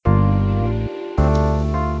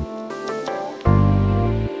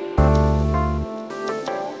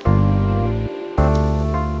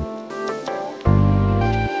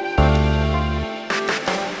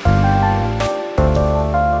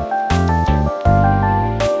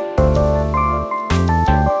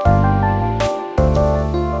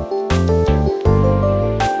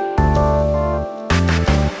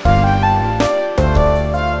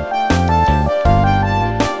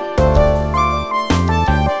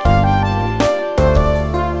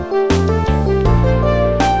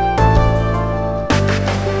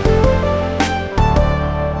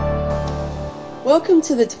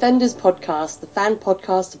Welcome to the Defenders podcast, the fan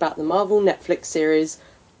podcast about the Marvel Netflix series.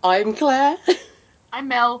 I'm Claire. I'm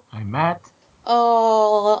Mel. I'm Matt.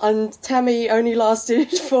 Oh, and Tammy only lasted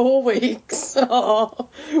 4 weeks. Oh,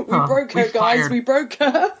 we broke her, guys. We broke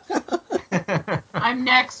her. I'm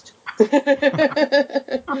next.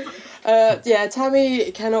 Yeah, Tammy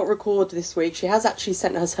cannot record this week. She has actually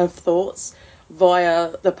sent us her thoughts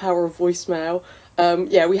via the power of voicemail.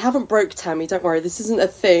 Yeah, we haven't broke Tammy, don't worry. This isn't a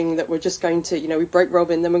thing that we're just going to, we break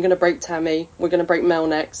Robin, then we're going to break Tammy, we're going to break Mel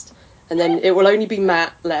next, and then it will only be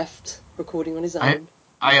Matt left recording on his own.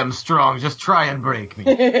 I am strong, just try and break me.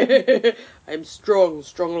 I am strong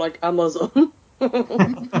like Amazon.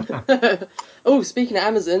 Oh, speaking of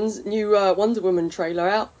Amazons, new Wonder Woman trailer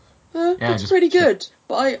out. Looks pretty good,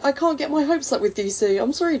 but I can't get my hopes up with DC.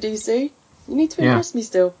 I'm sorry, DC. You need to impress me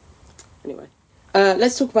still. Anyway,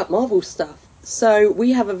 let's talk about Marvel stuff. So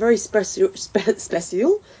we have a very special. We have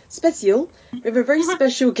a very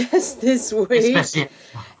special guest this week.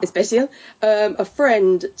 Special. A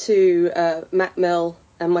friend to Matt, Mel,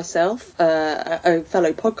 and myself, a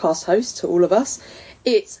fellow podcast host to all of us.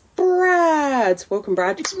 It's Brad. Welcome,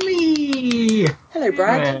 Brad. It's me. Hello,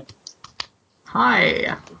 Brad.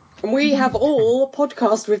 Hi. And we have all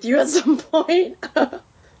podcast with you at some point.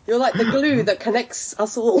 You're like the glue that connects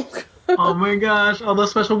us all. Oh my gosh, all those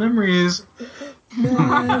special memories.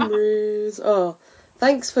 Memories. Oh,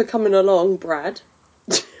 thanks for coming along, Brad.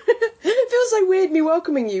 It feels so weird me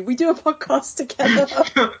welcoming you. We do a podcast together.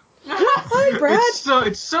 Hi, Brad.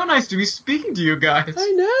 It's so nice to be speaking to you guys.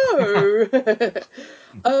 I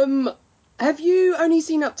know. Have you only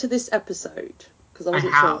seen up to this episode? Because I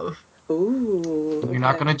wasn't sure. Ooh. You're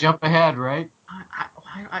not going to jump ahead, right?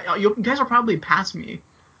 You guys are probably past me.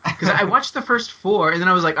 Because I watched the first 4, and then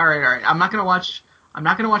I was like, all right. I'm not gonna watch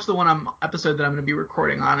the one episode that I'm gonna be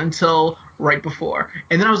recording on until right before.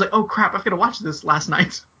 And then I was like, oh crap, I've got to watch this last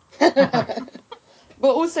night. But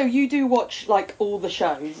also, you do watch like all the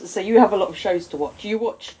shows, so you have a lot of shows to watch. You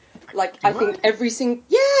watch I think every single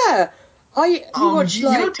you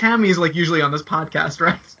know Tammy's like usually on this podcast,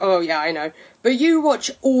 right? Oh yeah, I know. But you watch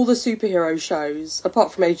all the superhero shows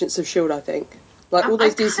apart from Agents of S.H.I.E.L.D., I think. Like all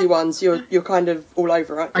those DC ones, you're kind of all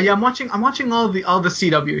over, right? Yeah, I'm watching all the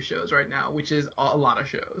CW shows right now, which is a lot of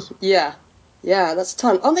shows. Yeah, that's a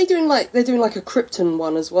ton. Aren't they doing like a Krypton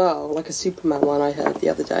one as well, like a Superman one? I heard the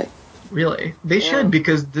other day. Really? They should,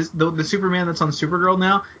 because the Superman that's on Supergirl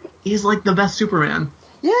now is like the best Superman.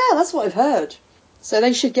 Yeah, that's what I've heard. So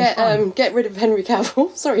they should get rid of Henry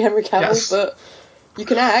Cavill. Sorry, Henry Cavill, yes. But you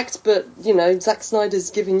can act. But Zack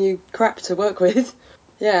Snyder's giving you crap to work with.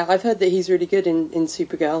 Yeah, I've heard that he's really good in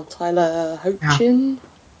Supergirl. Tyler Hoechlin.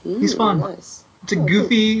 Yeah. He's fun. Nice. It's a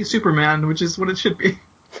goofy Superman, which is what it should be.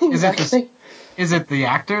 Exactly. Is it the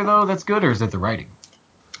actor, though, that's good, or is it the writing?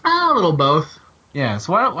 A little both. Yeah,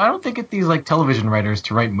 so why don't they get these television writers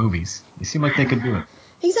to write movies? They seem like they could do it.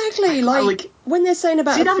 Exactly. When they're saying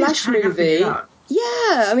about a Flash movie.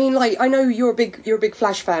 Yeah, I mean, I know you're a big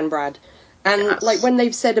Flash fan, Brad. And yes. When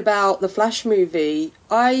they've said about the Flash movie,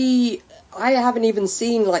 I haven't even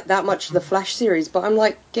seen that much of the Flash series, but I'm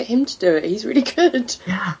get him to do it. He's really good.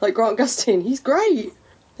 Yeah. Grant Gustin, he's great.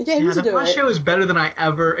 Get him to do it. The Flash show is better than I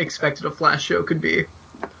ever expected a Flash show could be.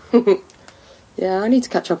 Yeah, I need to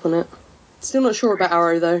catch up on it. Still not sure about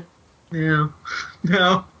Arrow though. Yeah.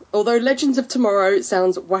 No. Although Legends of Tomorrow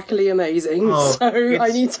sounds wackily amazing, so I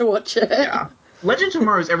need to watch it. Yeah. Legends of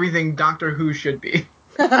Tomorrow is everything Doctor Who should be.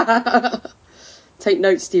 Take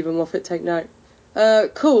note, Stephen Moffat, take note.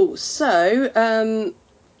 Cool. So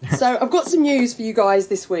I've got some news for you guys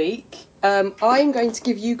this week. I'm going to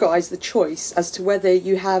give you guys the choice as to whether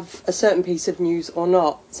you have a certain piece of news or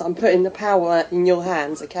not. So I'm putting the power in your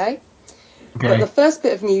hands, okay? But the first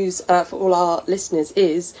bit of news for all our listeners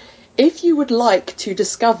is, if you would like to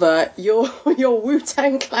discover your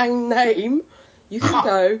Wu-Tang Clan name, you can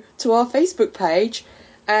go to our Facebook page,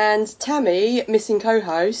 and Tammy, missing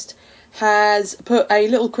co-host, has put a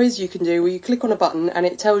little quiz you can do where you click on a button and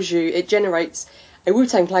it generates a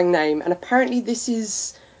Wu-Tang Clan name, and apparently this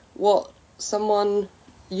is what someone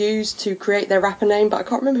used to create their rapper name, but I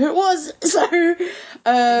can't remember who it was. So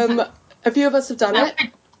a few of us have done it.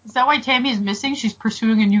 Is that why Tammy is missing? She's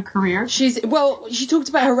pursuing a new career? She talked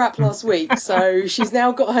about her rap last week, so she's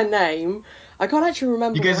now got her name. I can't actually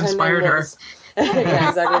remember what her name was. You guys inspired her. Yeah,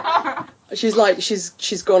 exactly.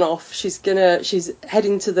 She's gone off. She's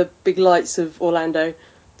heading to the big lights of Orlando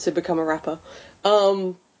to become a rapper.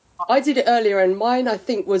 I did it earlier, and mine I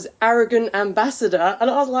think was Arrogant Ambassador, and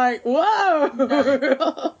I was like,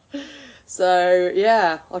 whoa. So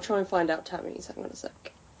yeah, I'll try and find out Tammy's. Hang on a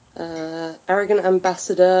sec. Arrogant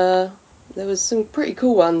Ambassador. There was some pretty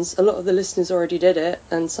cool ones. A lot of the listeners already did it,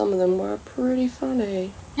 and some of them were pretty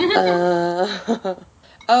funny.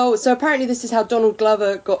 Oh, so apparently this is how Donald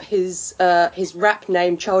Glover got his rap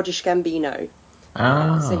name, Childish Gambino.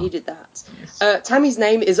 So he did that. Yes. Tammy's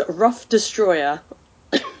name is Rough Destroyer.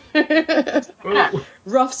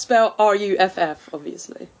 Rough spelled R-U-F-F,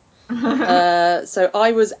 obviously. So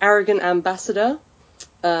I was Arrogant Ambassador,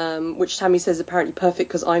 which Tammy says apparently perfect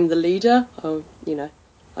because I'm the leader. Oh,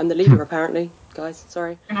 I'm the leader apparently, guys.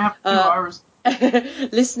 Sorry. Gonna have 2 hours.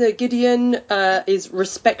 Listener Gideon is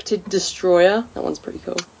Respected Destroyer. That one's pretty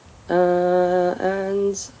cool.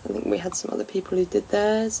 And I think we had some other people who did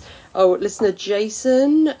theirs. Oh, listener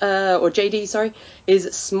Jason, or JD, sorry,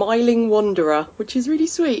 is Smiling Wanderer, which is really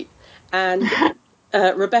sweet. And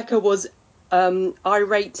Rebecca was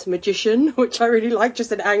Irate Magician, which I really like,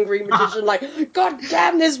 just an angry magician, like, God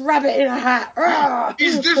damn this rabbit in a hat! Arrgh!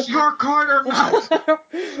 Is this your card or not?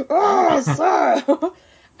 Oh, sir!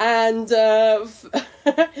 And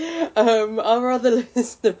our other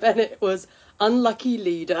listener, Bennett, was Unlucky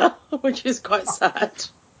Leader, which is quite sad.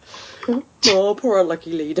 Oh, poor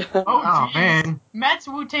unlucky leader. Oh, geez. man. Matt's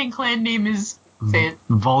Wu-Tang Clan name is... Say it.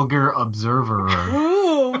 Vulgar Observer.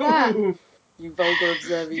 Oh, Matt. You vulgar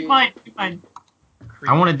observer, you. You mind.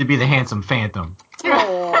 I wanted to be the handsome phantom.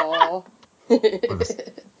 Aww.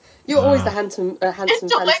 You're always the handsome phantom in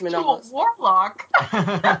Intellectual ours. warlock.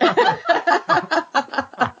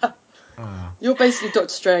 You're basically Doctor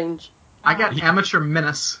Strange. I got Amateur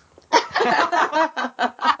Menace.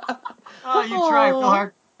 Oh, you try real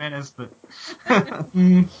hard, Menace, but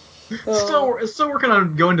Still working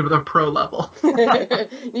on going to the pro level.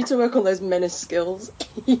 Need to work on those menace skills.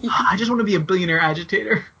 I just want to be a billionaire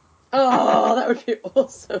agitator. Oh, that would be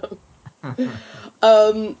awesome.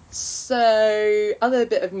 So, other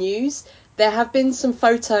bit of news. There have been some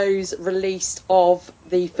photos released of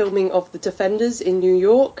the filming of The Defenders in New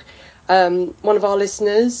York. One of our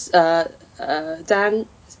listeners, Dan,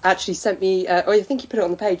 actually sent me, or I think he put it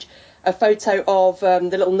on the page, a photo of the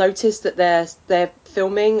little notice that they're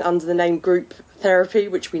filming under the name Group Therapy,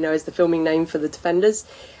 which we know is the filming name for The Defenders.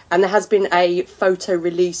 And there has been a photo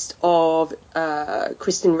released of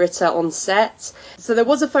Kristen Ritter on set. So there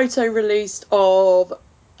was a photo released of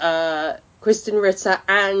Kristen Ritter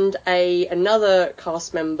and another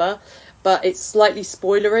cast member, but it's slightly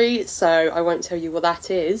spoilery, so I won't tell you what that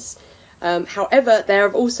is. However, there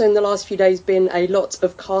have also in the last few days been a lot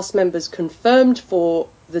of cast members confirmed for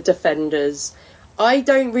The Defenders. I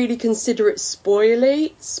don't really consider it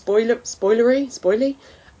spoilery.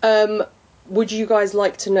 Would you guys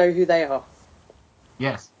like to know who they are?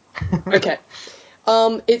 yes. Okay.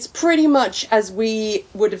 It's pretty much as we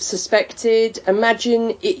would have suspected.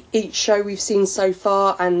 Imagine each show we've seen so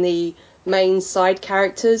far and the main side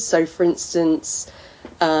characters. So, for instance,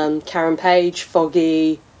 Karen Page,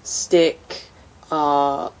 Foggy, Stick,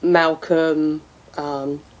 Malcolm,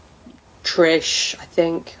 Trish, I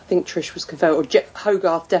think Trish was confirmed, or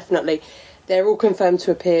Hogarth, definitely. They're all confirmed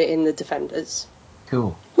to appear in The Defenders.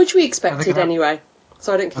 Cool. Which we expected anyway.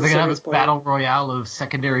 So I don't Are they consider going to it have a spoiler. battle royale of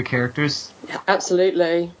secondary characters? Yeah,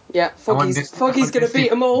 absolutely. Yeah, Foggy's going to beat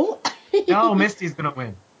them all. No, Misty's going to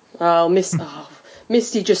win. Oh,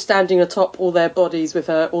 Misty just standing atop all their bodies with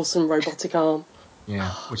her awesome robotic arm. Yeah,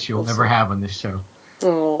 which you'll never have on this show.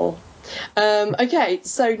 Oh. Okay,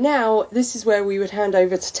 so now this is where we would hand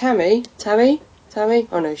over to Tammy. Tammy?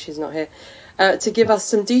 Oh no, she's not here. To give us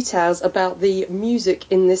some details about the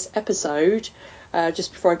music in this episode,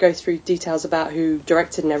 just before I go through details about who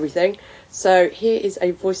directed and everything. So here is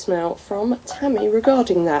a voicemail from Tammy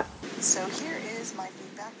regarding that. So here is my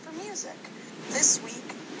feedback for music. This week,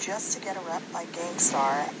 Just to Get a Rep by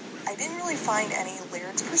Gangstar. I didn't really find any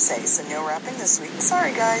lyrics per se, so no rapping this week.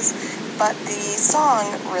 Sorry, guys. But the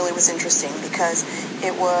song really was interesting because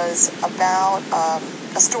it was about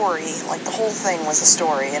a story. Like, the whole thing was a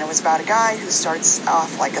story. And it was about a guy who starts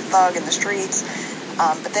off like a thug in the streets,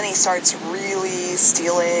 but then he starts really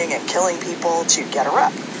stealing and killing people to get a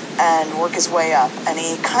rep and work his way up. And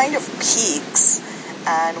he kind of peaks,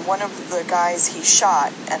 and one of the guys he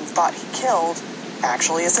shot and thought he killed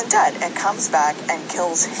actually isn't dead and comes back and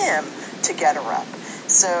kills him to get a rep.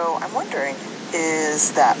 So I'm wondering,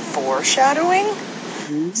 is that foreshadowing?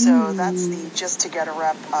 Mm-hmm. So that's the Just to Get a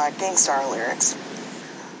Rep Gangstar lyrics.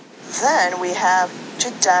 Then we have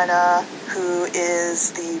Jadena, who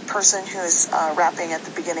is the person who is rapping at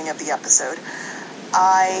the beginning of the episode.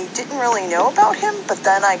 I didn't really know about him, but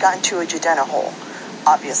then I got into a Jadena hole,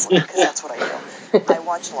 obviously, because that's what I do. I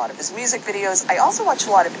watched a lot of his music videos. I also watched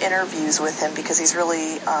a lot of interviews with him because he's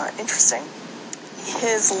really interesting.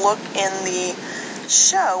 His look in the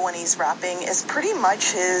show when he's rapping is pretty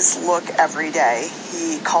much his look every day.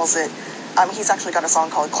 He calls it, he's actually got a song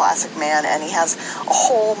called Classic Man, and he has a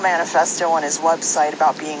whole manifesto on his website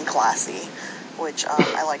about being classy, which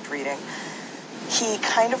I liked reading. He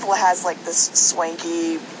kind of has like this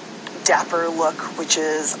swanky, dapper look, which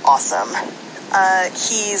is awesome.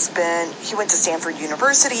 He went to Stanford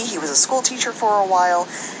University, he was a school teacher for a while,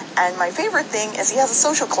 and my favorite thing is he has a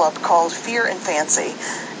social club called Fear and Fancy,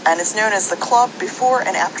 and it's known as the Club Before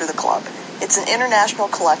and After the Club. It's an international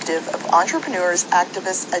collective of entrepreneurs,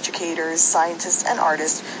 activists, educators, scientists, and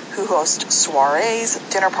artists who host soirees,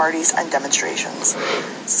 dinner parties, and demonstrations.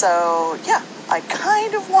 So, yeah, I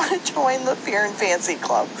kind of want to join the Fear and Fancy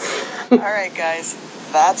Club. All right, guys,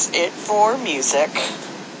 that's it for music.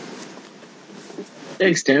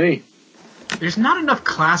 Thanks, Tammy. There's not enough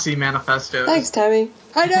classy manifestos. Thanks, Tammy.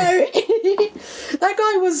 I know. That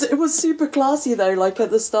guy was super classy though. Like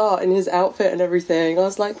at the start in his outfit and everything, I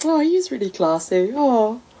was like, oh, he's really classy.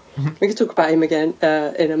 Oh, we can talk about him again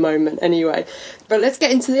in a moment. Anyway, but let's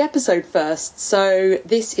get into the episode first. So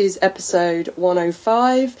this is episode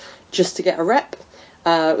 105. Just to get a rep.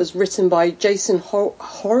 It was written by Jason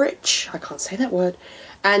Horwich. I can't say that word.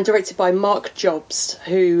 And directed by Mark Jobst,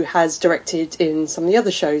 who has directed in some of the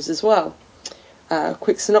other shows as well.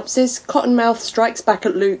 Quick synopsis. Cottonmouth strikes back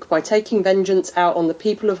at Luke by taking vengeance out on the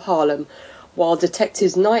people of Harlem, while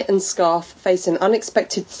detectives Knight and Scarf face an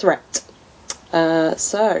unexpected threat.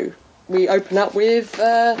 So, we open up with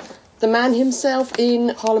the man himself in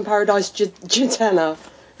Harlem Paradise, Jitana,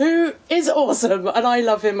 who is awesome, and I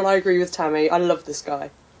love him, and I agree with Tammy. I love this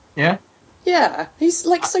guy. Yeah? Yeah, he's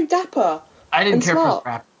like so dapper. I didn't and care smart. for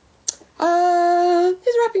his rap.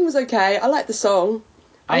 His rapping was okay. I like the song.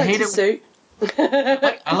 I liked his suit.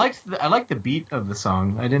 I liked the beat of the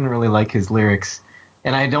song. I didn't really like his lyrics,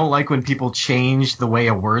 and I don't like when people change the way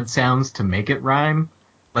a word sounds to make it rhyme.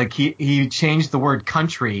 Like he changed the word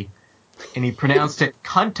country, and he pronounced it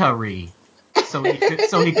country, so he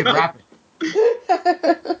could rap it.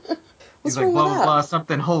 He's like blah blah blah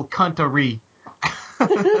something whole country.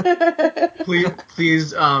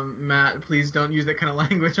 Please, Matt, please don't use that kind of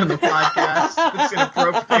language on the podcast. It's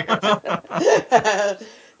inappropriate.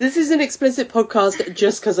 This is an explicit podcast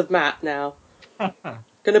just because of Matt now.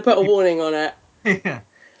 Gonna put a warning on it. Yeah.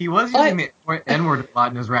 He was using the N-word a lot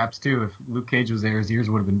in his raps, too. If Luke Cage was there, his ears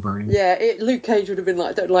would have been burning. Yeah, Luke Cage would have been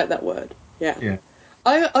like, don't like that word. Yeah.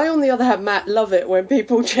 I, on the other hand, Matt, love it when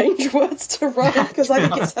people change words to rhyme, because I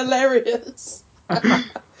think it's hilarious.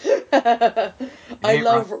 I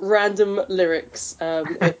love random lyrics.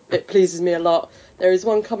 It pleases me a lot. There is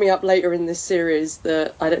one coming up later in this series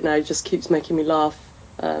that, I don't know, just keeps making me laugh,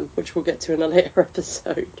 which we'll get to in a later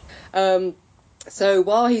episode. So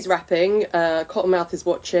while he's rapping, Cottonmouth is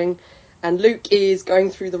watching, and Luke is going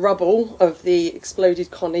through the rubble of the exploded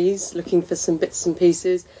Connies, looking for some bits and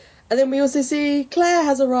pieces. And then we also see Claire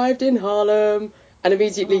has arrived in Harlem, and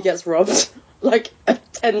immediately gets robbed, like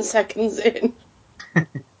 10 seconds in.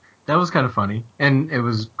 That was kind of funny, and it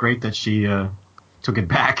was great that she took it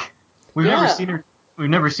back. We've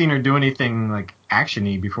never seen her do anything like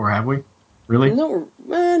actiony before, have we? Really?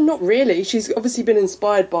 Not really. She's obviously been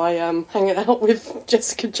inspired by hanging out with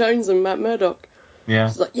Jessica Jones and Matt Murdock. Yeah.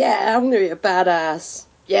 She's like, yeah, I'm gonna be a badass.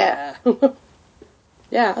 Yeah.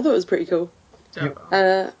 Yeah, I thought it was pretty cool.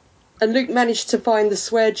 And Luke managed to find the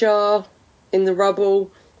swear jar in the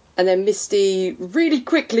rubble, and then Misty really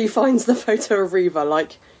quickly finds the photo of Reva,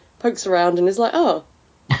 like, pokes around and is like, oh,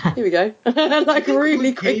 here we go. Like,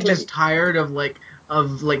 really quickly. Cage is tired of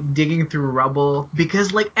digging through rubble,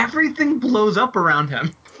 because, like, everything blows up around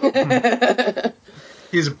him.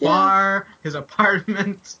 His bar, his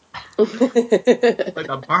apartment, like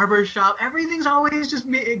a barber shop, everything's always just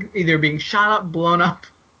either being shot up, blown up.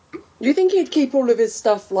 Do you think he'd keep all of his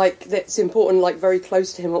stuff, like, that's important, like, very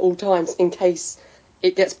close to him at all times, in case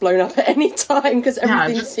it gets blown up at any time? Because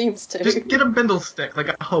everything seems to. Just get a bindle stick, like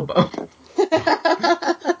a hobo.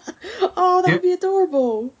 Oh, that would be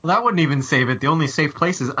adorable. Well, that wouldn't even save it. The only safe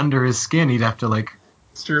place is under his skin. He'd have to, like...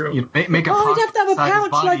 It's true. Make a he'd have to have a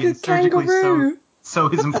pouch like a kangaroo. Sew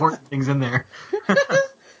his important things in there.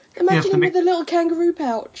 Imagine him with a little kangaroo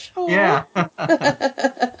pouch. Aww. Yeah.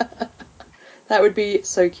 That would be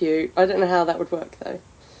so cute. I don't know how that would work, though.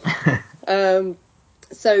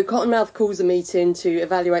 So Cottonmouth calls a meeting to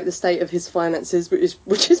evaluate the state of his finances,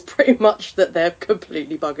 which is pretty much that they're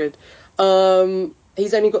completely buggered.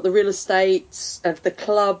 He's only got the real estate of the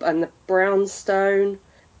club and the brownstone.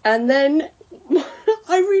 And then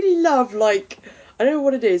I really love, like, I don't know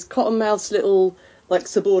what it is, Cottonmouth's little, like,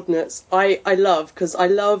 subordinates. I love, because I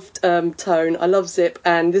loved Tone, I love Zip,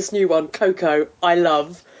 and this new one, Coco, I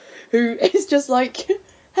love. who is just like,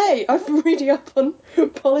 hey, I've been reading up on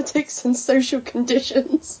politics and social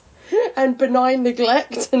conditions and benign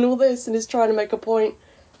neglect and all this, and is trying to make a point,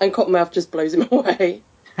 and Cottonmouth just blows him away.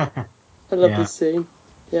 I love this scene.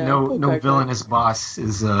 Yeah, no villainous boss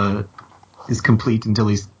is complete until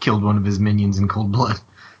he's killed one of his minions in cold blood.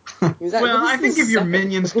 Exactly. Well, I think if your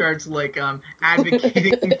minion starts like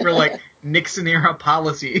advocating for like Nixon era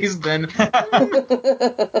policies, then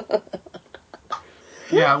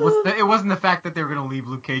Yeah, it wasn't the fact that they were going to leave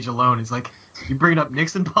Luke Cage alone. It's like, you bringing up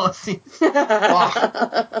Nixon policies?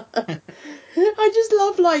 I just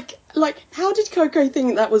love, like, how did Coco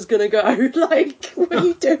think that was going to go? Like, what are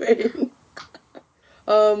you doing?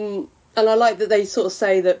 And I like that they sort of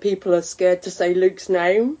say that people are scared to say Luke's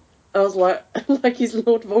name. I was like he's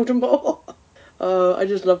Lord Voldemort. I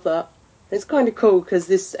just love that. It's kind of cool because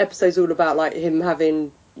this episode's all about, like, him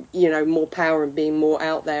having, more power and being more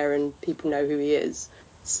out there and people know who he is.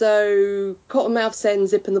 So Cottonmouth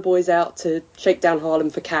sends Zip and the boys out to shake down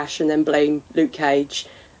Harlem for cash and then blame Luke Cage.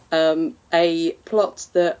 A plot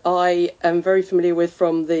that I am very familiar with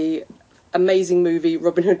from the amazing movie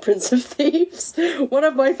Robin Hood, Prince of Thieves. One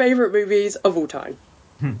of my favourite movies of all time.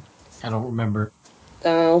 I don't remember.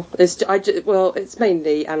 Oh, it's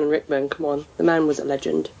mainly Alan Rickman. Come on, the man was a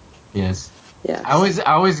legend. Yes. Yeah. I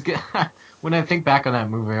always get when I think back on that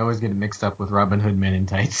movie, I always get it mixed up with Robin Hood Men in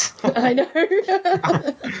Tights. I know.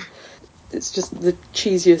 It's just the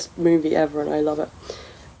cheesiest movie ever, and I love it.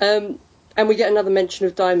 And we get another mention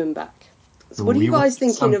of Diamondback. So what are you guys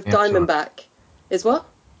thinking of Diamondback? Is what?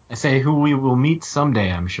 I say who we will meet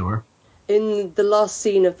someday, I'm sure. In the last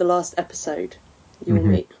scene of the last episode, you will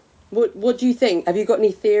meet. What do you think? Have you got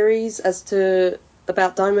any theories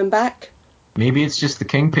about Diamondback? Maybe it's just the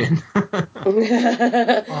Kingpin.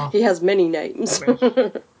 He has many names.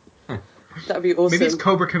 That'd be awesome. maybe it's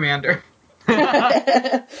Cobra Commander. Me!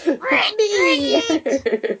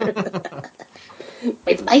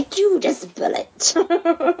 With my Judas bullet.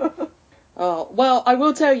 Oh, well, I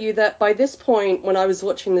will tell you that by this point, when I was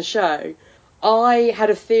watching the show, I had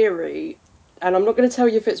a theory, and I'm not going to tell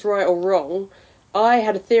you if it's right or wrong. I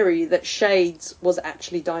had a theory that Shades was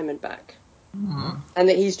actually Diamondback. And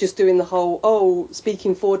that he's just doing the whole,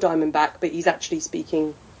 speaking for Diamondback, but he's actually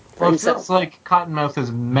speaking for himself. It feels like Cottonmouth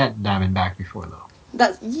has met Diamondback before, though.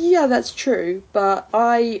 That's true, but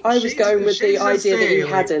I was going with the idea that he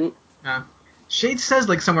hadn't. Yeah. Shades says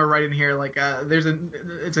like somewhere right in here like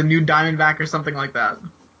it's a new Diamondback or something like that.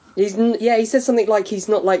 He said something like he's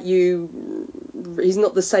not like you. He's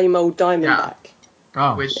not the same old Diamondback.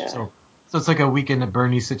 Yeah. Oh, Yeah. so it's like a Weekend at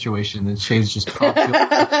Bernie's situation that Shades just popped up.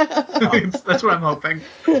 That's what I'm hoping.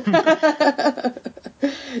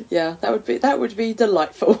 Yeah, that would be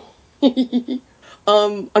delightful.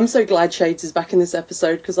 I'm so glad Shades is back in this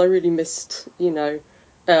episode because I really missed, him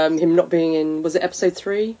not being in. Was it episode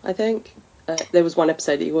 3? I think there was one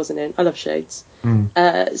episode that he wasn't in. I love Shades.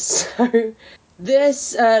 So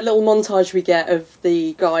this little montage we get of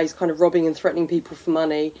the guys kind of robbing and threatening people for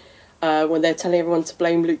money. When they're telling everyone to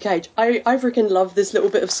blame Luke Cage. I freaking love this little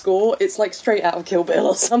bit of score. It's like straight out of Kill Bill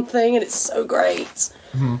or something, and it's so great.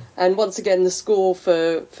 And once again, the score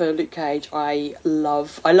for Luke Cage, I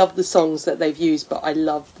love the songs that they've used, but I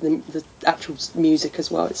love the actual music as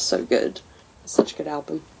well. It's so good. It's such a good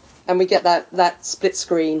album. And we get that split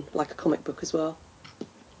screen, like a comic book as well.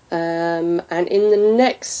 And in the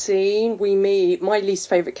next scene, we meet my least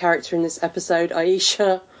favourite character in this episode,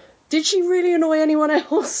 Aisha. Did she really annoy anyone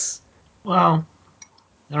else? Well,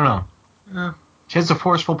 I don't know. She has a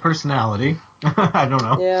forceful personality. I don't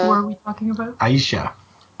know. Yeah. Who are we talking about? Aisha.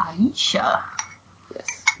 Aisha.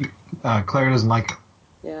 Yes. Claire doesn't like her.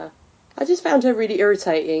 Yeah. I just found her really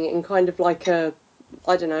irritating and kind of like I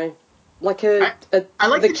don't know, like I like the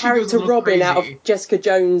that she goes a character little Robin crazy. out of Jessica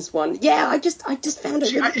Jones one. Yeah, I just found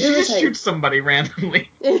it really She just irritating. shoots somebody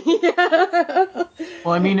randomly. Yeah.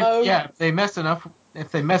 Well, I mean,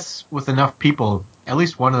 if they mess with enough people, at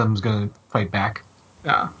least one of them's going to fight back.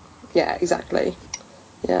 Yeah. Yeah, exactly.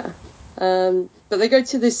 Yeah. But they go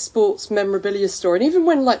to this sports memorabilia store, and even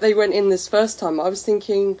when they went in this first time, I was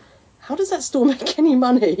thinking, how does that store make any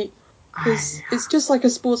money? Because it's just like a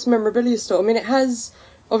sports memorabilia store. I mean, it has,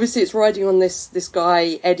 obviously it's riding on this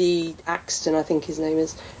guy, Eddie Axton, I think his name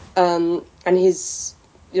is, and his,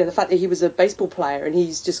 the fact that he was a baseball player and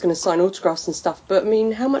he's just going to sign autographs and stuff. But I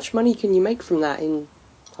mean, how much money can you make from that in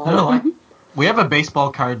Harlem? We have a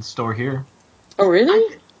baseball card store here. Oh,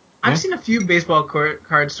 really? I've seen a few baseball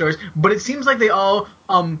card stores, but it seems like they all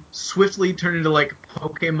swiftly turn into like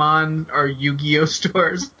Pokemon or Yu-Gi-Oh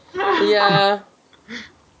stores. Yeah.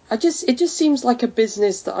 It just seems like a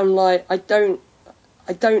business that I'm like, I don't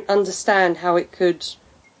understand how it could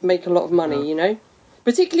make a lot of money, you know?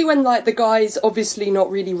 Particularly when, like, the guy's obviously not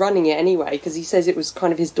really running it anyway, because he says it was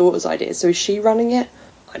kind of his daughter's idea. So is she running it?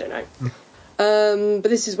 I don't know. But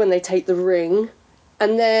this is when they take the ring.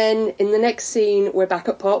 And then in the next scene, we're back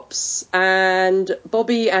at Pop's, and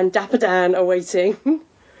Bobby and Dapper Dan are waiting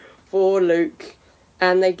for Luke,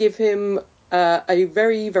 and they give him a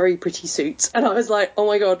very, very pretty suit. And I was like, oh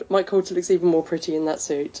my god, Mike Coulter looks even more pretty in that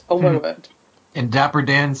suit. Oh my word. And Dapper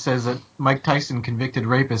Dan says that Mike Tyson, convicted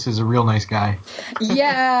rapist, is a real nice guy.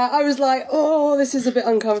 Yeah, I was like, oh, this is a bit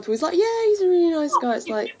uncomfortable. He's like, yeah, he's a really nice guy. It's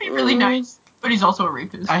like, He's really nice, but he's also a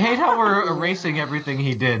rapist. I hate how we're erasing everything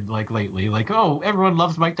he did, like, lately. Like, oh, everyone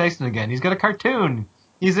loves Mike Tyson again. He's got a cartoon.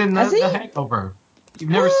 He's in the Hangover. You've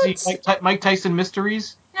never seen Mike Tyson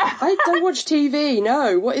Mysteries? I don't watch TV,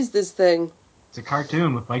 no. What is this thing? It's a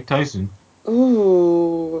cartoon with Mike Tyson.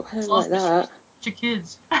 Ooh, I don't like that. To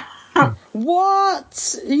kids.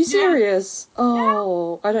 What? Are you serious?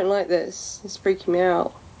 Oh, I don't like this. It's freaking me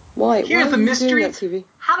out. Why? Here's Why the are you mystery. doing that, TV?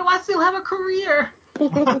 How do I still have a career?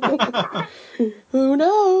 Who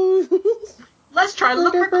knows? Let's try to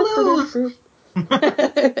look for clues.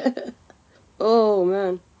 Oh,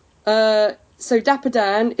 man. So Dapper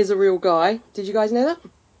Dan is a real guy. Did you guys know that?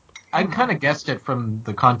 I kind of guessed it from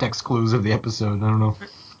the context clues of the episode. I don't know.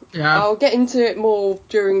 Yeah. I'll get into it more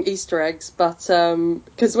during Easter eggs, but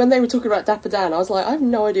because when they were talking about Dapper Dan, I was like, I have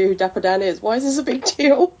no idea who Dapper Dan is. Why is this a big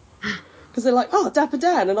deal? Because they're like, oh, Dapper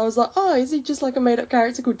Dan, and I was like, oh, is he just like a made-up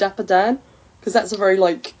character called Dapper Dan? Because that's a very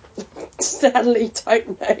like Stanley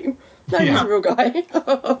type name. No, he's a real guy.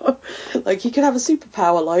 Like he could have a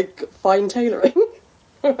superpower like fine tailoring.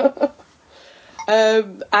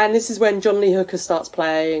 And this is when John Lee Hooker starts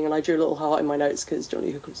playing, and I drew a little heart in my notes because John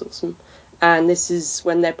Lee Hooker was awesome. And this is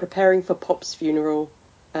when they're preparing for Pop's funeral,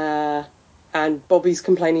 and Bobby's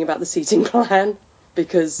complaining about the seating plan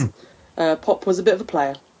because Pop was a bit of a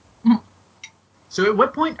player. So at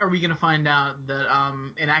what point are we going to find out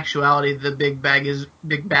that in actuality the big bad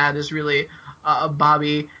is really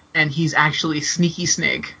Bobby, and he's actually Sneaky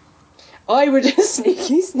Snake? I would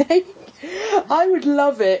Sneaky Snake. I would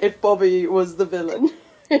love it if Bobby was the villain.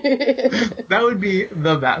 That would be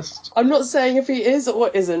the best. I'm not saying if he is or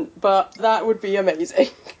isn't, but that would be amazing.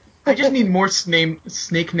 I just need more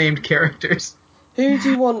snake-named characters. Who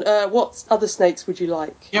do you want? What other snakes would you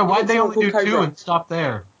like? Yeah, why'd they only do Cobra? 2 and stop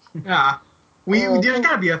there? Yeah. There's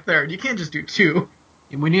got to be a third. You can't just do 2.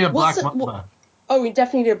 We need a Black Mamba. Oh, we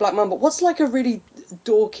definitely need a Black Mamba. What's like a really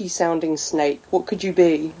dorky sounding snake? What could you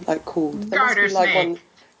be like called? Garter snake.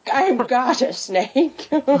 I'm Garter Snake.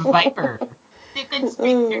 Viper. The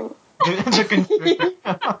constrictor.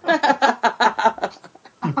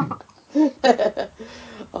 The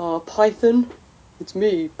Oh, Python. It's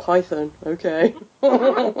me, Python. Okay.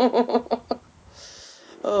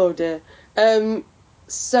 Oh dear.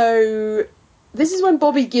 So this is when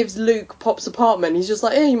Bobby gives Luke Pop's apartment. He's just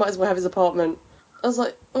like, he might as well have his apartment. I was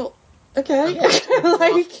like, oh, okay.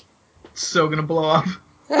 Like, So gonna blow up.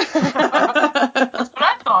 That's what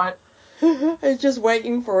I thought. I'm just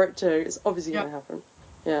waiting for it to. It's obviously going to happen.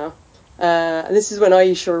 Yeah. And this is when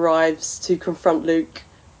Aisha arrives to confront Luke,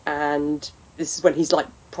 and this is when he's like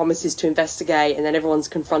promises to investigate, and then everyone's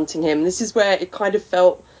confronting him. This is where it kind of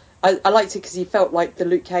felt. I liked it because he felt like the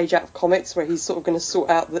Luke Cage out of comics, where he's sort of going to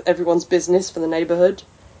sort out everyone's business for the neighbourhood.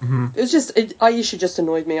 Mm-hmm. It was just Aisha just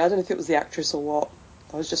annoyed me. I don't know if it was the actress or what.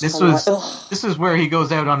 I was just kind of like, ugh. This is where he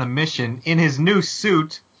goes out on a mission in his new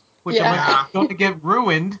suit, which I'm like, going to get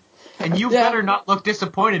ruined, and you better not look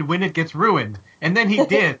disappointed when it gets ruined. And then he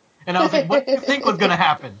did, and I was like, what do you think was going to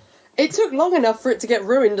happen? It took long enough for it to get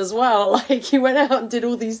ruined as well. Like, he went out and did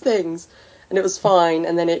all these things, and it was fine,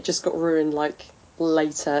 and then it just got ruined, like,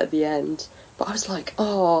 later at the end. But I was like,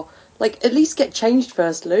 oh, like, at least get changed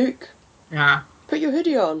first, Luke. Yeah. Put your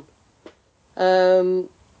hoodie on.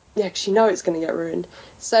 Yeah, because you know it's going to get ruined.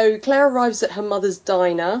 So Claire arrives at her mother's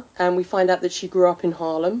diner, and we find out that she grew up in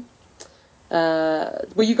Harlem. Were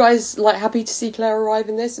you guys like happy to see Claire arrive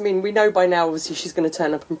in this? I mean, we know by now, obviously, she's going to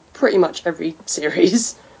turn up in pretty much every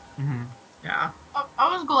series. Mm-hmm. Yeah.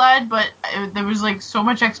 I was glad, but there was like so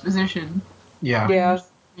much exposition. Yeah.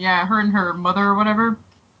 Yeah, her and her mother or whatever.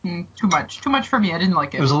 Too much for me. I didn't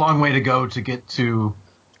like it. It was a long way to go to get to.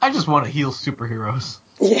 I just want to heal superheroes.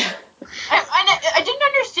 Yeah. I didn't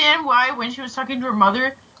understand why when she was talking to her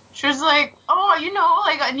mother, she was like, oh,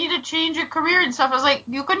 like I need to change a career and stuff. I was like,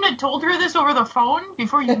 you couldn't have told her this over the phone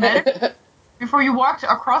before you met her? Before you walked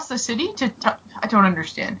across the city? I don't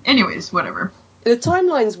understand. Anyways, whatever. The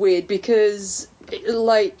timeline's weird because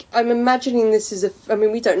like, I'm imagining this is I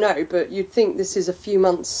mean, we don't know, but you'd think this is a few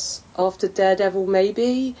months after Daredevil,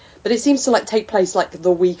 maybe. But it seems to, like, take place, like,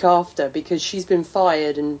 the week after, because she's been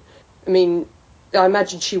fired, and, I mean, I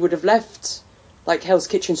imagine she would have left, like, Hell's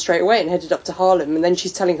Kitchen straight away and headed up to Harlem, and then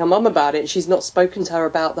she's telling her mum about it, and she's not spoken to her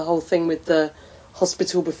about the whole thing with the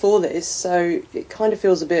hospital before this, so it kind of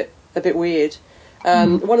feels a bit weird.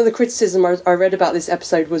 One of the criticism I read about this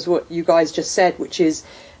episode was what you guys just said, which is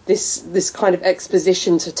this kind of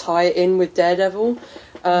exposition to tie it in with Daredevil.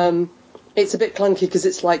 It's a bit clunky because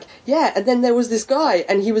it's like, yeah, and then there was this guy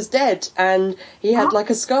and he was dead and he had like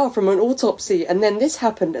a scar from an autopsy, and then this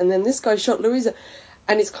happened, and then this guy shot Louisa.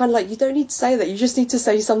 And it's kind of like, you don't need to say that. You just need to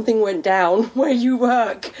say something went down where you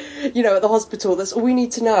work, at the hospital. That's all we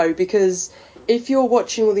need to know, because if you're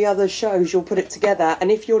watching all the other shows, you'll put it together.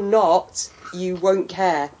 And if you're not, you won't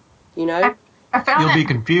care, You'll be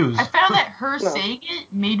confused. I found that her saying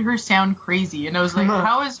it made her sound crazy. And I was like,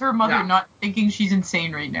 how is her mother not thinking she's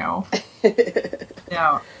insane right now?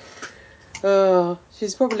 Yeah. Oh,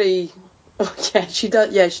 she's probably... Oh, yeah, she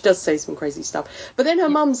does. Yeah, she does say some crazy stuff. But then her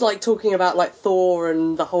mum's like talking about like Thor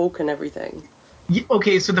and the Hulk and everything.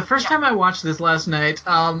 Okay, so the first time I watched this last night,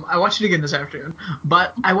 I watched it again this afternoon,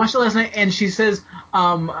 but I watched it last night, and she says,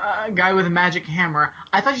 a guy with a magic hammer.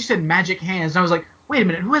 I thought she said magic hands, and I was like, wait a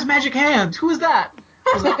minute, who has magic hands? Who is that?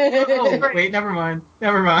 I was like, oh, wait, never mind.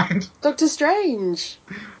 Doctor Strange.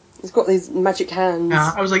 He's got these magic hands.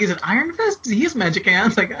 I was like, is it Iron Fist? He has magic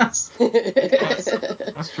hands, I guess.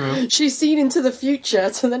 That's true. She's seen into the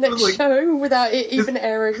future to the next show without it even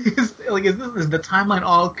airing. Is the timeline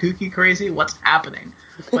all kooky crazy? What's happening?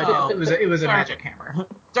 But it was a magic hammer.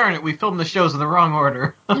 Darn it, we filmed the shows in the wrong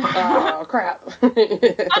order. Oh, crap. I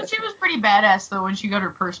thought she was pretty badass, though, when she got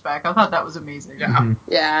her purse back. I thought that was amazing. Yeah.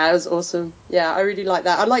 Yeah, it was awesome. Yeah, I really like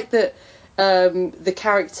that. I like that the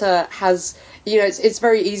character has... it's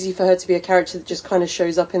very easy for her to be a character that just kind of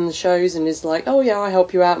shows up in the shows and is like, oh, yeah, I'll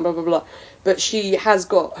help you out, and blah, blah, blah. But she has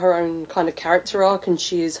got her own kind of character arc, and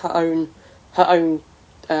she is her own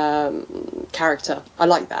character. I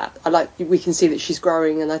like that. We can see that she's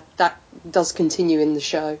growing, and that does continue in the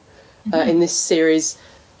show, in this series.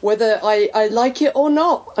 Whether I like it or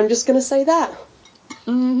not, I'm just going to say that.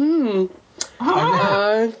 More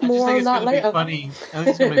on that later. I think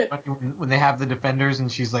it's going to be funny when they have the Defenders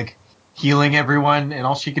and she's like healing everyone, and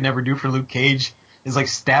all she can ever do for Luke Cage is like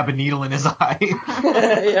stab a needle in his eye.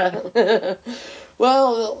 Yeah.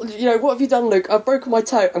 Well, what have you done, Luke? I've broken my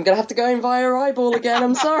toe. I'm going to have to go in via eyeball again.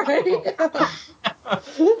 I'm sorry.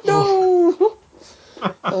 No.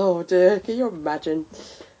 Oh, dear. Can you imagine?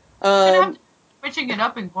 Switching it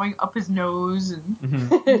up and going up his nose and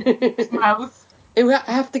his mouth. She'll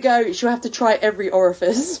have to try every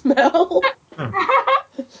orifice, Mel.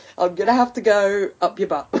 I'm going to have to go up your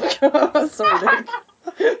butt. Sorry, Luke.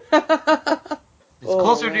 It's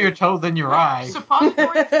closer to your toe than your eye.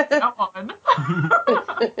 Suppository on.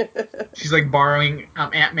 She's like borrowing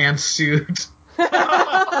Ant-Man's suit.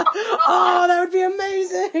 Oh, that would be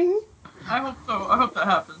amazing. I hope so. I hope that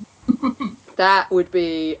happens. That would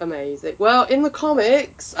be amazing. Well, in the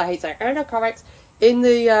comics, I hate saying in the comics, in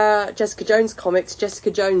the Jessica Jones comics,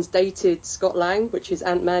 Jessica Jones dated Scott Lang, which is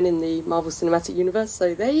Ant-Man in the Marvel Cinematic Universe,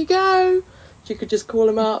 so there you go. You could just call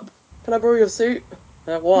him up. Can I borrow your suit?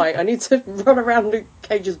 Why? I need to run around Luke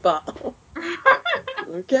Cage's butt.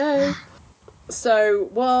 Okay. So,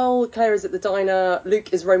 while Claire is at the diner,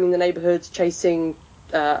 Luke is roaming the neighbourhood, chasing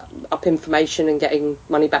up information and getting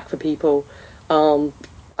money back for people.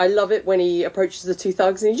 I love it when he approaches the two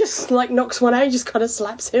thugs and he just, knocks one out, he just kind of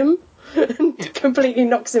slaps him and completely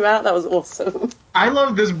knocks him out. That was awesome. I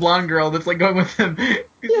love this blonde girl that's, going with him.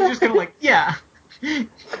 She's just kind of yeah.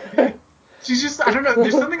 She's just, I don't know,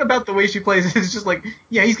 there's something about the way she plays it. It's just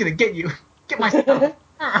yeah, he's gonna get you. Get my stuff.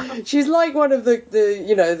 She's like one of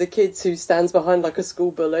the kids who stands behind a school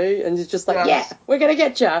bully and is just yeah, we're gonna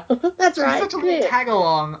get you. That's right. It's such a little tag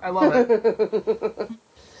along. I love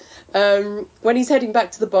it. When he's heading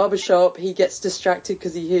back to the barber shop, he gets distracted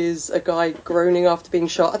because he hears a guy groaning after being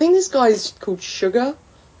shot. I think this guy's called Sugar.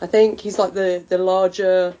 I think he's the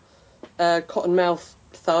larger cottonmouth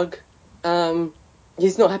thug.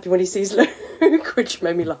 He's not happy when he sees Luke, which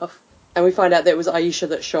made me laugh. And we find out that it was Aisha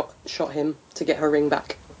that shot him to get her ring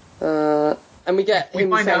back. And we get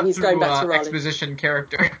him saying he's going back to Raleigh. Exposition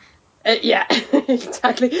character. Yeah,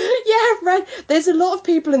 exactly. Yeah, right. There's a lot of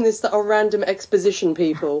people in this that are random exposition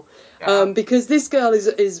people. Because this girl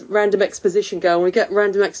is random exposition girl, and we get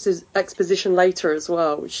random exposition later as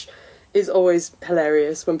well, which is always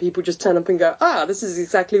hilarious when people just turn up and go, this is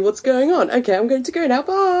exactly what's going on. Okay, I'm going to go now.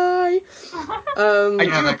 Bye.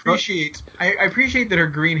 I appreciate that her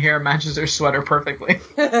green hair matches her sweater perfectly.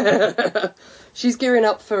 She's gearing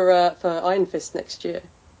up for Iron Fist next year,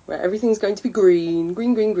 where everything's going to be green,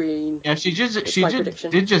 green, green, green. Yeah, she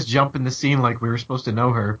did just jump in the scene like we were supposed to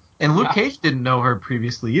know her. And Luke Cage didn't know her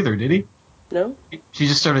previously either, did he? No. She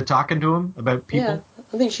just started talking to him about people. Yeah,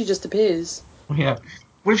 I think she just appears. Yeah.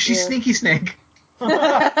 What if she's Sneaky Snake?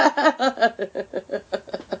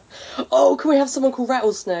 Oh, can we have someone called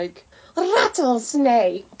Rattlesnake?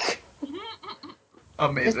 Rattlesnake!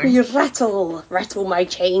 Amazing. Let me rattle my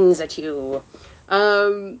chains at you.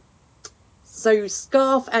 So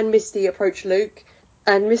Scarf and Misty approach Luke,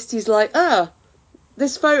 and Misty's like,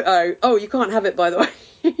 this photo. Oh, you can't have it, by the way.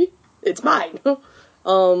 It's mine.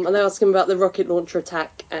 And they ask him about the rocket launcher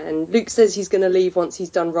attack, and Luke says he's going to leave once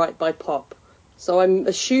he's done right by Pop. So I'm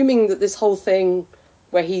assuming that this whole thing,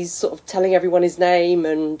 where he's sort of telling everyone his name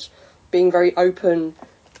and being very open,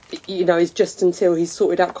 is just until he's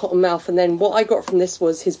sorted out Cottonmouth. And then what I got from this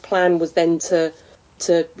was his plan was then to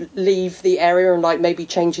leave the area and maybe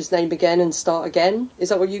change his name again and start again. Is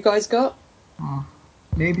that what you guys got?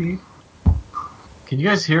 Maybe. Can you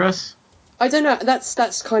guys hear us? I don't know.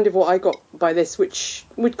 That's kind of what I got by this, which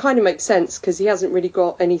would kind of make sense because he hasn't really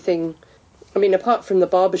got anything. I mean, apart from the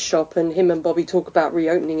barbershop, and him and Bobby talk about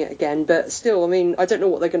reopening it again, but still, I mean, I don't know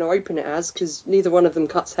what they're going to open it as because neither one of them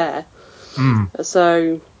cuts hair.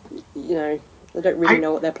 So, I don't really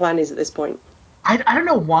know what their plan is at this point. I don't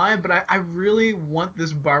know why, but I really want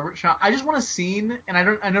this barbershop. I just want a scene, and I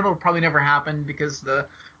know it'll probably never happen because the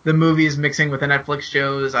movie is mixing with the Netflix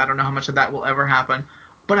shows. I don't know how much of that will ever happen.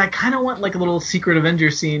 But I kind of want a little Secret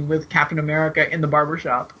Avengers scene with Captain America in the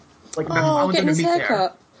barbershop. I want getting them to his meet haircut.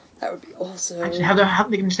 there. That would be awesome. They can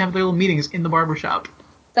just have their little meetings in the barbershop.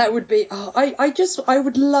 That would be. I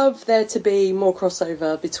would love there to be more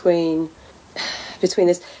crossover between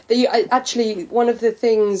this. Actually, one of the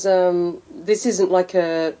things. This isn't like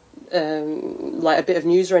a bit of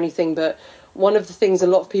news or anything, but one of the things a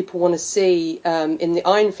lot of people want to see in the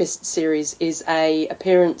Iron Fist series is a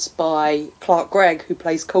appearance by Clark Gregg, who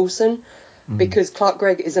plays Coulson, because Clark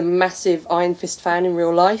Gregg is a massive Iron Fist fan in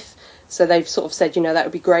real life. So they've sort of said, that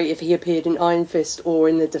would be great if he appeared in Iron Fist or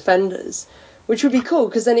in the Defenders, which would be cool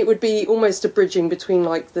because then it would be almost a bridging between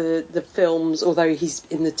the films, although he's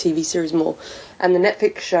in the TV series more, and the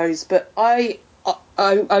Netflix shows. But I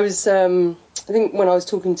was I think when I was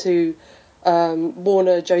talking to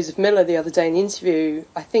Warner Joseph Miller the other day in the interview,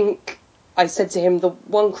 I think I said to him the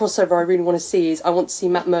one crossover I really want to see is I want to see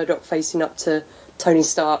Matt Murdock facing up to Tony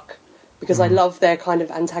Stark. Because I love their kind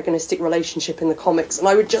of antagonistic relationship in the comics, and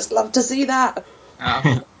I would just love to see that.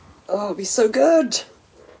 Oh, it'd be so good.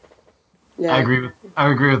 Yeah. I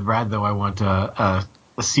agree with Brad though. I want a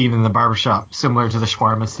scene in the barbershop similar to the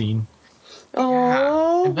shawarma scene.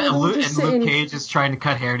 Oh, and Luke Cage is trying to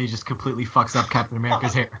cut hair, and he just completely fucks up Captain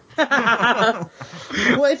America's hair.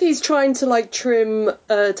 What if he's trying to trim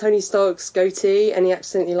Tony Stark's goatee, and he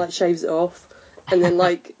accidentally shaves it off, and then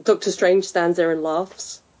Doctor Strange stands there and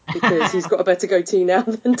laughs? Because he's got a better goatee now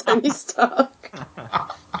than Tony Stark.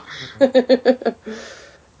 That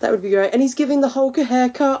would be great. And he's giving the Hulk a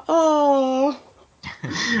haircut. Oh,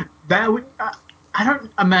 that would. I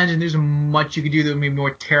don't imagine there's much you could do that would be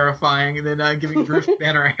more terrifying than giving Bruce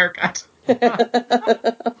Banner a haircut.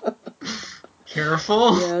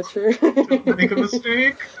 Careful. Yeah, true. Don't make a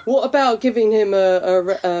mistake. What about giving him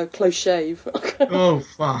a close shave? Oh,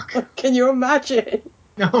 fuck. Can you imagine?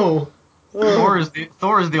 No. Thor is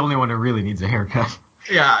the only one who really needs a haircut.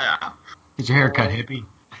 Yeah. Get your haircut, hippie.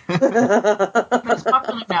 That's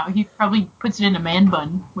popular now. He probably puts it in a man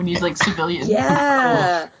bun when he's civilian.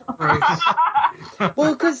 Yeah.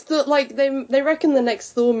 Well, because they reckon the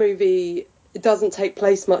next Thor movie doesn't take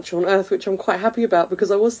place much on Earth, which I'm quite happy about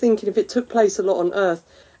because I was thinking if it took place a lot on Earth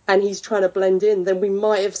and he's trying to blend in, then we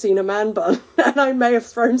might have seen a man bun, and I may have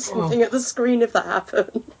thrown something at the screen if that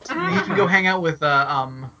happened. He can go hang out with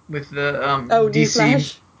the DC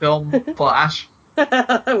Flash? film Flash.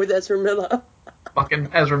 With Ezra Miller. Fucking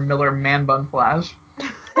Ezra Miller man bun Flash.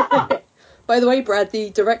 By the way, Brad, the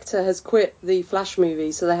director has quit the Flash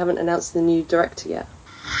movie, so they haven't announced the new director yet.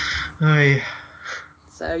 Aye.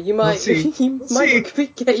 So you might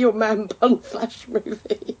get your man bun Flash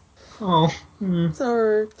movie. Oh.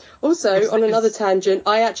 So, also, on another tangent,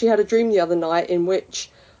 I actually had a dream the other night in which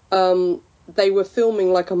they were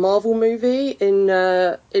filming a Marvel movie in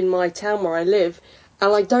my town where I live,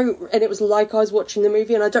 and it was like I was watching the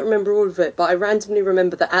movie, and I don't remember all of it, but I randomly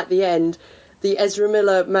remember that at the end, the Ezra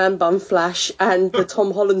Miller Man Bun Flash and the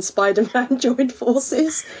Tom Holland Spider-Man joined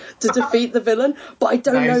forces to defeat the villain. But I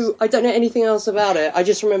don't know anything else about it. I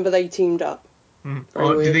just remember they teamed up.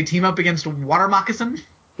 Oh, did they team up against Water Moccasin?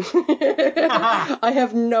 I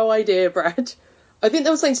have no idea, Brad. I think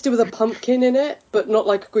there was something to do with a pumpkin in it, but not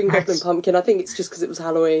like a Green Goblin pumpkin. I think it's just because it was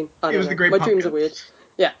Halloween. I don't know. The Great My Pumpkin. dreams are weird.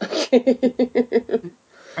 Yeah.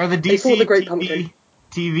 Are the They fought the Great DC Pumpkin.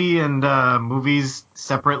 TV and movies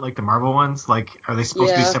separate like the Marvel ones? Like, are they supposed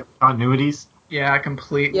to be Yeah. separate continuities? Yeah,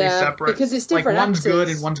 completely Yeah, separate. because it's different Like, one's actors. good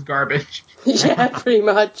and one's garbage. Yeah, pretty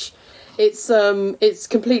much. It's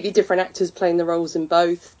completely different actors playing the roles in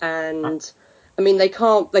both, and I mean they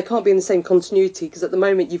can't be in the same continuity because at the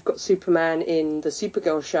moment you've got Superman in the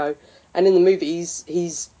Supergirl show, and in the movies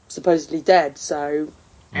he's supposedly dead. So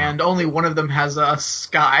And only one of them has a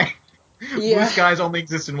sky. yeah, Blue skies only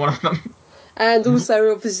exist in one of them. and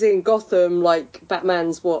also obviously in Gotham, like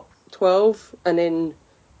Batman's 12, and in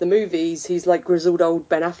the movies he's like grizzled old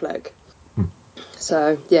Ben Affleck.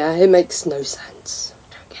 So yeah, it makes no sense.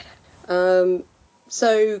 Don't get it.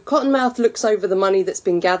 So Cottonmouth looks over the money that's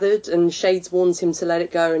been gathered, and Shades warns him to let it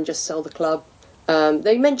go and just sell the club.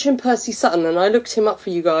 They mention Percy Sutton, and I looked him up for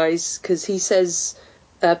you guys because he says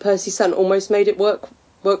Percy Sutton almost made it work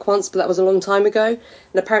once, but that was a long time ago. And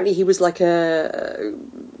apparently he was like a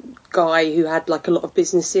guy who had like a lot of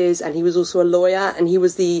businesses, and he was also a lawyer, and he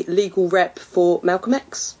was the legal rep for Malcolm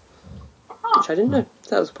X. Which I didn't know.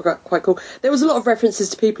 So that was quite cool. There was a lot of references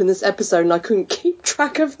to people in this episode, and I couldn't keep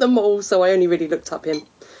track of them all, so I only really looked up him.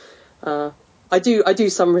 I do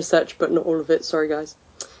some research, but not all of it. Sorry, guys.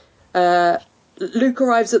 Luke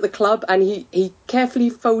arrives at the club, and he carefully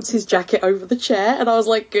folds his jacket over the chair, and I was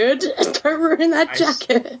like, good, don't ruin that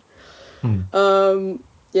jacket.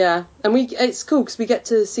 Yeah, and it's cool because we get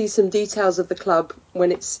to see some details of the club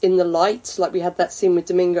when it's in the light, like we had that scene with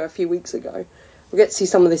Domingo a few weeks ago. We get to see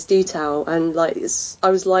some of this detail, and like I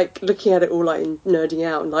was like looking at it all like nerding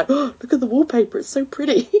out, and like, oh, look at the wallpaper, it's so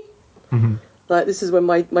pretty. Like this is when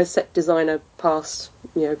my set designer past,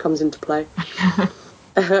 comes into play.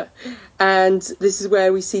 And this is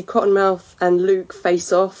where we see Cottonmouth and Luke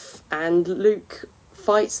face off, and Luke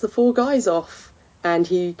fights the four guys off, and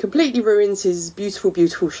he completely ruins his beautiful,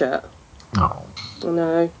 beautiful shirt. Oh. I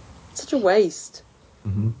know, such a waste.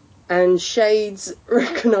 And Shades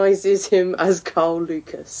recognises him as Carl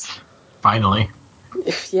Lucas. Finally.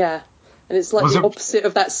 Yeah. And it's like opposite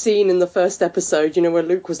of that scene in the first episode, where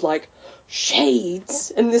Luke was like,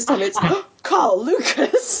 Shades! And this time it's, Carl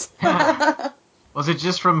Lucas! Was it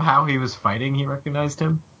just from how he was fighting he recognized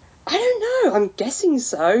him? I don't know. I'm guessing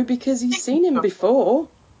so, because he's seen him before.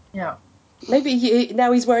 Yeah. Maybe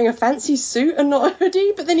now he's wearing a fancy suit and not a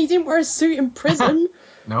hoodie, but then he didn't wear a suit in prison.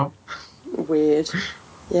 Nope. Weird.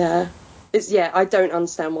 Yeah. I don't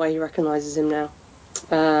understand why he recognises him now.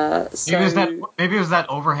 Maybe it was that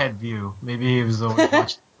overhead view. Maybe he was always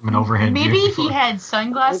watching from an overhead view. Maybe before. he had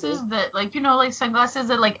sunglasses that, like, sunglasses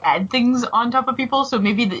that, like, add things on top of people, so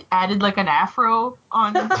maybe they added, like, an afro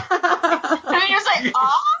on... I mean, he was like,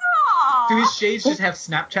 ah! Do his shades just have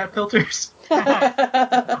Snapchat filters?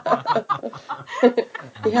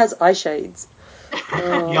 He has eye shades.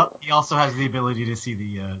 He also has the ability to see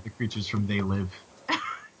the creatures from They Live.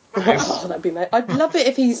 Oh, that'd be amazing. I'd love it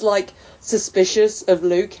if he's like suspicious of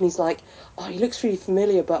Luke and he's like, oh, he looks really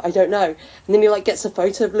familiar, but I don't know. And then he like gets a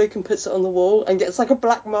photo of Luke and puts it on the wall and gets like a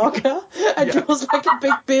black marker and draws like a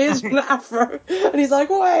big beard and an afro. And he's like,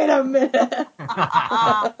 wait a minute.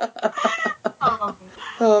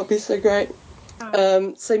 Oh, it'd be so great.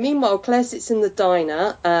 So meanwhile, Claire sits in the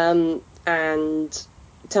diner and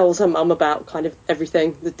tells her mum about kind of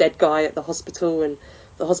everything, the dead guy at the hospital and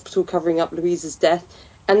the hospital covering up Louisa's death.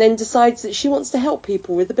 And then decides that she wants to help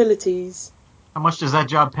people with abilities. How much does that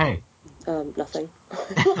job pay? Nothing.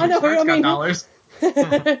 I know. Got I mean, dollars.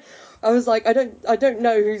 I was like, I don't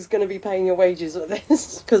know who's going to be paying your wages for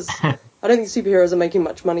this because I don't think superheroes are making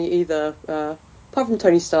much money either. Apart from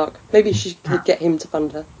Tony Stark, maybe she could get him to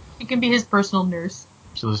fund her. She can be his personal nurse.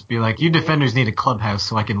 She'll just be like, you defenders need a clubhouse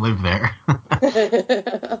so I can live there.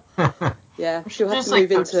 Yeah, she'll have Just to like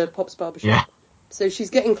move into Pop's barbershop. Yeah. So she's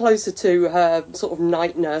getting closer to her sort of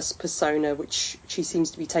night nurse persona, which she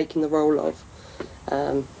seems to be taking the role of.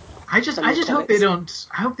 I just hope they don't.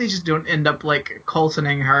 I hope they just don't end up like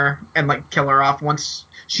Coulsoning her and like kill her off once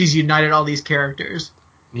she's united all these characters.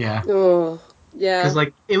 Yeah. Oh, yeah. Because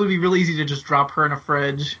like it would be really easy to just drop her in a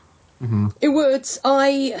fridge. Mm-hmm. It would.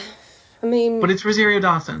 I mean. But it's Rosario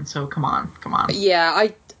Dawson, so come on. Yeah,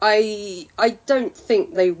 I don't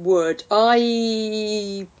think they would.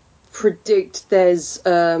 I predict they're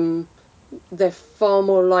far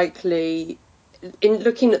more likely in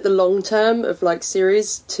looking at the long term of like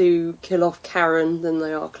series, to kill off Karen than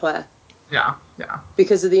they are Claire. Yeah.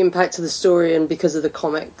 Because of the impact of the story and because of the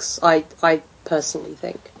comics, I personally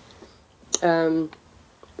think. But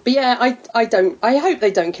yeah, I hope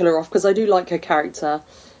they don't kill her off, because I do like her character.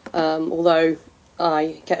 Although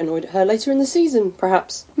I get annoyed at her later in the season,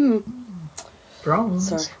 perhaps. Drones.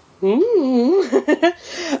 Sorry.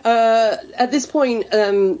 At this point,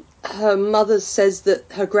 her mother says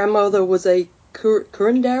that her grandmother was a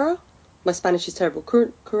curandera. My Spanish is terrible.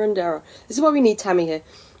 Curandera. This is why we need Tammy here.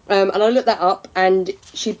 And I looked that up, and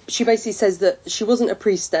she basically says that she wasn't a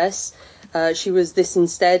priestess. She was this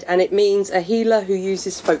instead, and it means a healer who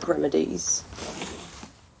uses folk remedies.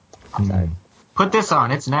 So. Put this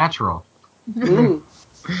on. It's natural.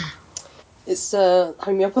 It's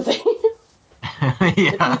homeopathy. Yeah.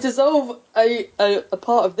 If you dissolve a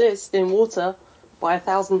part of this in water by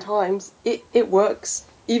 1,000 times, it works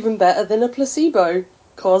even better than a placebo.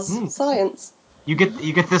 Cause science. You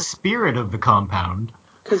get the spirit of the compound.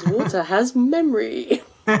 Because water has memory.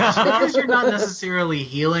 Just because you're not necessarily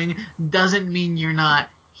healing doesn't mean you're not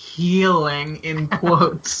healing, in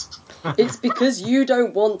quotes. It's because you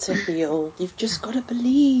don't want to heal. You've just got to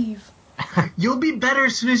believe. You'll be better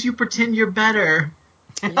as soon as you pretend you're better.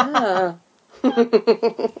 Yeah.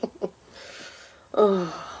 Oh,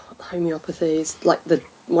 homeopathy is like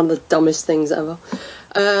one of the dumbest things ever.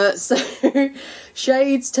 So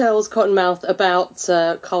Shades tells Cottonmouth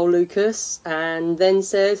about Carl Lucas, and then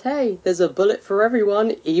says, hey, there's a bullet for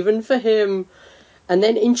everyone, even for him. And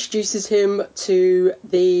then introduces him to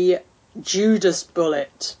the Judas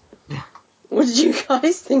bullet. What did you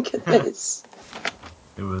guys think of this?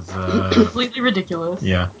 It was Completely ridiculous.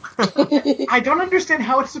 yeah. I don't understand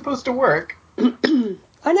how it's supposed to work.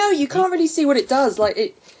 I know, you can't really see what it does. Like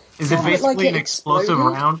it Is sort it of looked basically like an explosive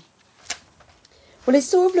exploded. round? Well, it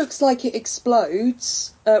sort of looks like it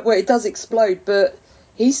explodes. Well, it does explode, but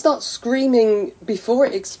he starts screaming before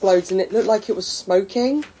it explodes, and it looked like it was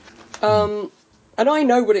smoking. And I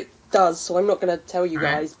know what it does, so I'm not going to tell you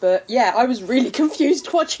guys. But yeah, I was really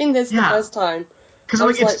confused watching this the first time. Because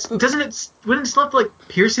wouldn't stuff have to like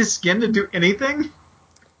pierce his skin to do anything?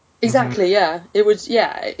 Exactly, yeah. It was,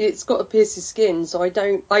 yeah. It's got to pierce his skin, so I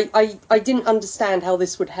didn't understand how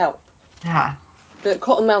this would help. Yeah. But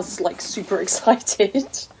Cottonmouth's like super excited,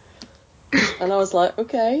 and I was like,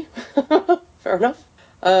 okay, fair enough.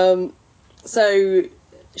 So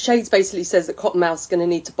Shades basically says that Cottonmouth's going to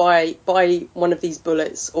need to buy one of these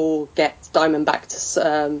bullets or get Diamondback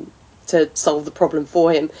to solve the problem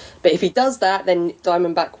for him. But if he does that, then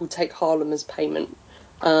Diamondback will take Harlem as payment.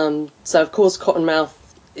 So of course Cottonmouth,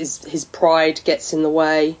 his pride gets in the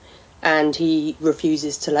way, and he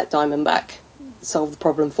refuses to let Diamondback solve the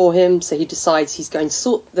problem for him. So he decides he's going to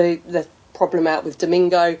sort the problem out with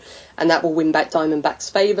Domingo, and that will win back Diamondback's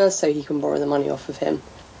favour, so he can borrow the money off of him.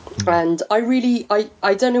 And I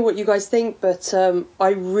don't know what you guys think, but I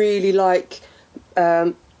really like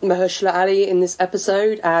Mahershala Ali in this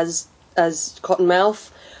episode as Cottonmouth.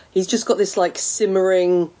 He's just got this like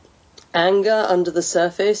simmering anger under the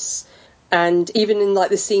surface, and even in like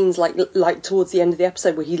the scenes like towards the end of the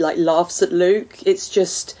episode where he like laughs at Luke, it's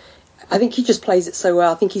just, I think he just plays it so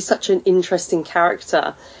well. I think he's such an interesting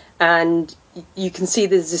character, and you can see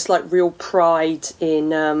there's this like real pride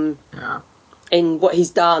in what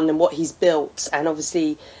he's done and what he's built, and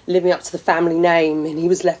obviously living up to the family name. And he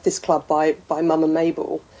was left this club by Mum and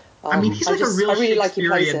Mabel. I mean, he's like a real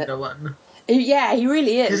Shakespearean villain. Yeah, he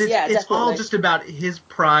really is. Because it's all just about his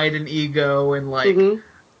pride and ego and like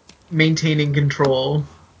maintaining control.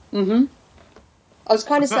 I was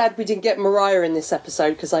kind of sad we didn't get Mariah in this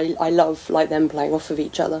episode, because I love like them playing off of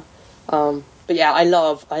each other. But yeah, I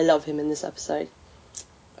love him in this episode.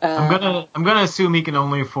 I'm gonna assume he can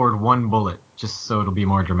only afford one bullet, just so it'll be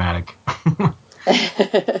more dramatic.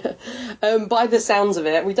 By the sounds of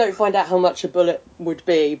it, we don't find out how much a bullet would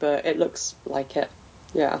be, but it looks like it.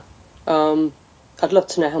 Yeah. I'd love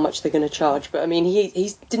to know how much they're going to charge, but I mean,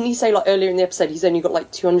 he's didn't he say like earlier in the episode he's only got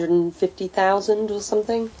like 250,000 or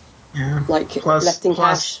something? Yeah. Like left in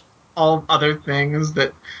cash. All other things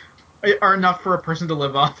that are enough for a person to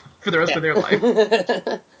live off for the rest of their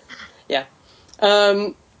life. Yeah.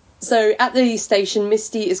 So at the station,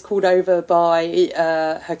 Misty is called over by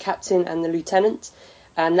her captain and the lieutenant,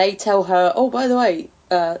 and they tell her, oh, by the way,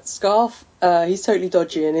 Scarf, he's totally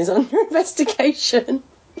dodgy and is under investigation.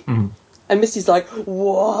 And Misty's like,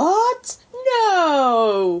 what?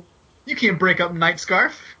 No! You can't break up Night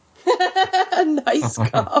Scarf. Nice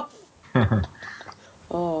Scarf.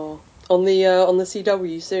 Oh, on the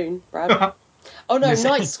CW soon, Brad. Oh no,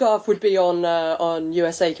 Night Scarf would be on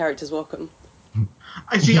USA Characters Welcome.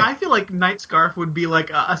 I feel like Night Scarf would be like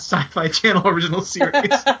a Sci-Fi Channel original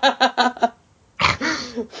series.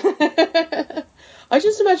 I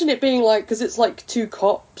just imagine it being like, because it's like two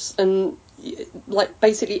cops and like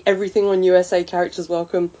basically everything on USA Characters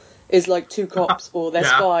Welcome is like two cops or they're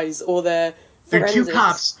spies or they're They're forensics. two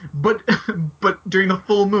cops, but during the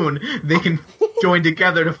full moon they can join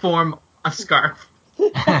together to form a scarf.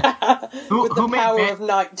 With the power of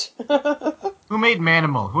night. Who made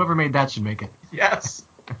Manimal? Whoever made that should make it. Yes.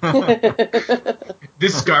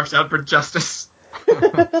 This scarf's out for justice.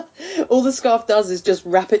 All the scarf does is just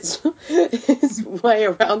wrap its way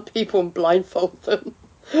around people and blindfold them.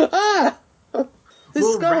 Ah!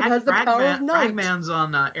 This scarf has the power of night. Ragman's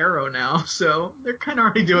on Arrow now, so they're kind of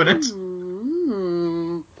already doing it.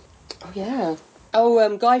 Oh, yeah.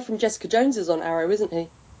 Oh, Guy from Jessica Jones is on Arrow, isn't he?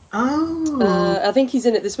 Oh. I think he's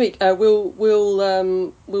in it this week.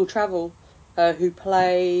 Will Travel, who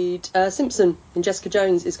played Simpson in Jessica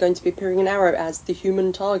Jones, is going to be appearing in Arrow as the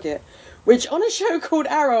human target. Which, on a show called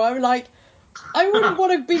Arrow, I'm like, I wouldn't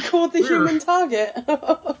want to be called the human target.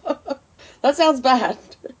 That sounds bad.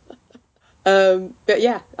 But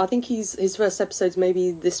yeah, I think his first episode's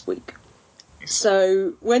maybe this week.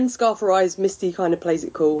 So when Scarf arrives, Misty kind of plays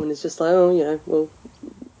it cool and is just like, oh, we'll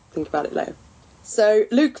think about it later. So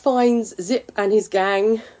Luke finds Zip and his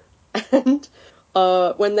gang, and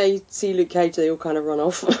when they see Luke Cage, they all kind of run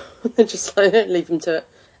off. They're just like, leave him to it.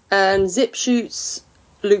 And Zip shoots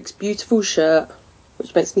Luke's beautiful shirt,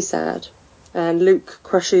 which makes me sad. And Luke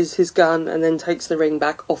crushes his gun and then takes the ring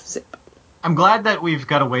back off Zip. I'm glad that we've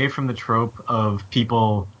got away from the trope of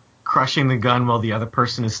people crushing the gun while the other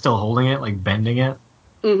person is still holding it, like bending it.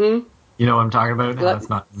 Mm-hmm. You know what I'm talking about? Like, that's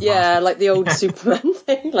not impossible. Yeah, like the old Superman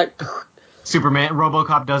thing. Like Superman,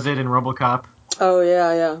 RoboCop does it in RoboCop. Oh,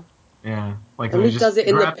 yeah. Yeah. Like, and Luke does it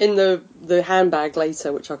in the handbag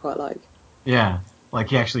later, which I quite like. Yeah. Like,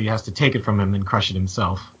 he actually has to take it from him and crush it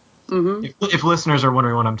himself. Mm-hmm. If listeners are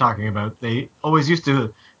wondering what I'm talking about, they always used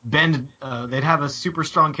to bend, they'd have a super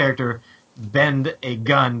strong character bend a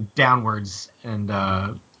gun downwards and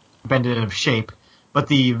bend it out of shape, but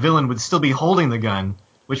the villain would still be holding the gun,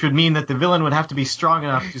 which would mean that the villain would have to be strong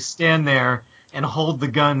enough to stand there and hold the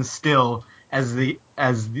gun still as the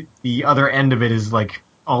other end of it is like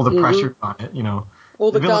all the pressure on it,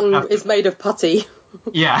 All the gun is made of putty.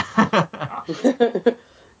 Yeah.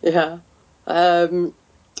 Yeah.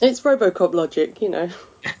 It's RoboCop logic,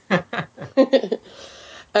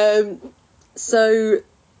 So,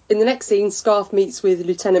 in the next scene, Scarf meets with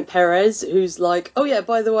Lieutenant Perez, who's like, oh yeah,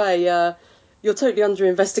 by the way, you're totally under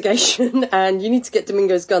investigation, and you need to get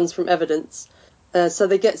Domingo's guns from evidence. So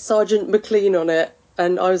they get Sergeant McLean on it,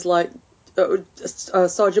 and I was like,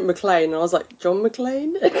 Sergeant McLean, and I was like, John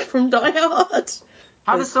McClane from Die Hard?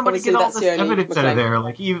 How does somebody get all this evidence out of there?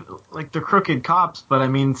 Like they're crooked cops, but I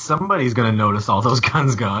mean, somebody's going to notice all those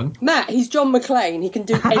guns gone. Matt, he's John McClane. He can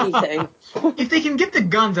do anything. If they can get the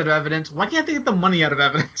guns out of evidence, why can't they get the money out of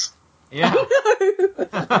evidence? Yeah.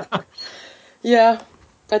 I know. Yeah,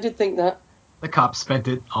 I did think that. The cops spent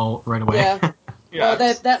it all right away. Yeah. Yeah.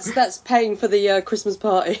 Well, that's paying for the Christmas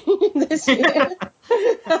party this year.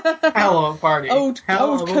 Hell of a party. Old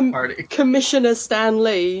party. Commissioner Stan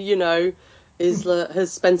Lee,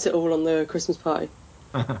 has spent it all on the Christmas party.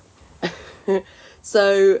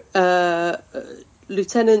 So,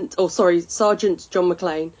 Sergeant John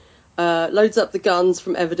McClane loads up the guns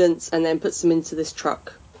from evidence and then puts them into this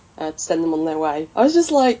truck to send them on their way. I was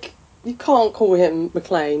just like, you can't call him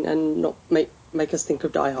McClane and not make us think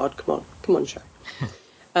of Die Hard. Come on, show.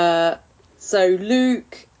 So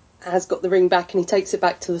Luke has got the ring back and he takes it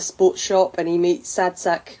back to the sports shop and he meets Sad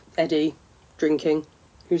Sack Eddie drinking.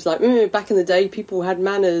 Who's like, back in the day, people had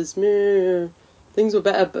manners. Things were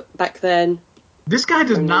better back then. This guy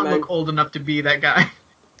does not look old enough to be that guy.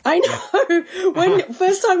 I know.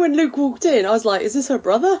 First time when Luke walked in, I was like, is this her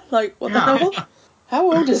brother? Like, what the hell?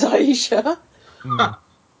 How old is Aisha?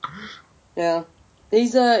 Yeah.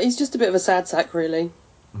 He's just a bit of a sad sack, really.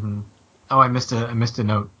 Mm-hmm. Oh, I missed a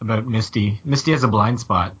note about Misty. Misty has a blind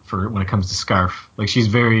spot for when it comes to Scarf. Like, she's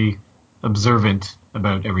very observant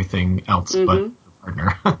about everything else but her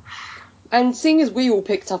partner. And seeing as we all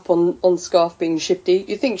picked up on Scarf being shifty,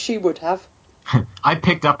 you think she would have? I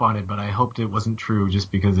picked up on it, but I hoped it wasn't true just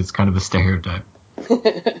because it's kind of a stereotype.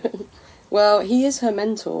 Well, he is her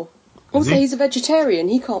mentor. Also, he's a vegetarian.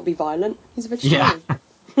 He can't be violent. He's a vegetarian. Yeah.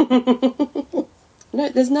 No,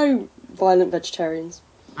 there's no violent vegetarians.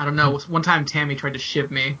 I don't know. One time Tammy tried to shiv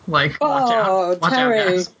me. Like, watch out,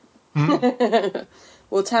 Tammy. guys.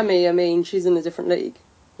 Well, Tammy, I mean, she's in a different league.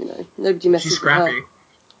 Nobody messes with her. She's scrappy.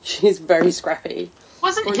 She's very scrappy.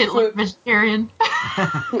 Wasn't Or Hitler for- vegetarian?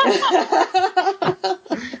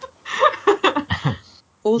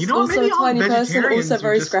 Also, You know what? also Maybe a all tiny person, vegetarians also are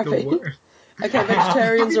very just the scrappy. worst. Okay,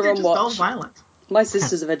 vegetarians Maybe are they're on just all watch. violent. My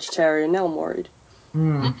sister's a vegetarian, now I'm worried.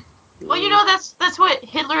 Hmm. Well, you know, that's what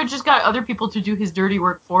Hitler just got other people to do his dirty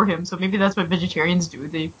work for him. So maybe that's what vegetarians do.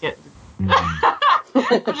 They get.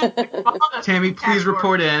 Tammy, please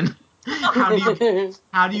report in.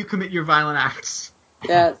 How do you commit your violent acts?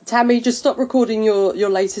 Yeah, Tammy, just stop recording your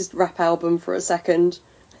latest rap album for a second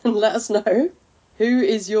and let us know. Who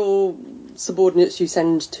is your subordinates you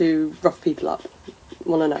send to rough people up?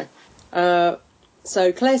 Want to know.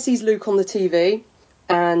 So Claire sees Luke on the TV,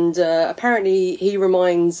 and apparently he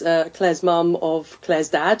reminds Claire's mum of Claire's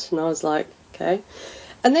dad, and I was like, okay.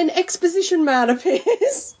 And then Exposition Man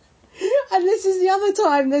appears, and this is the other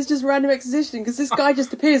time there's just random exposition, because this guy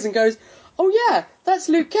just appears and goes, oh yeah, that's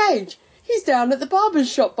Luke Cage. He's down at the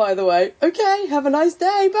barber's shop, by the way. Okay, have a nice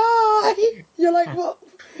day, bye! You're like, what?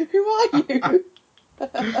 Who are you?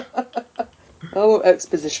 Oh,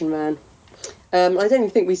 Exposition Man. I don't even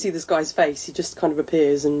think we see this guy's face. He just kind of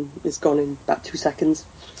appears and is gone in about 2 seconds.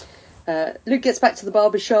 Luke gets back to the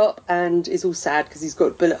barber shop and is all sad because he's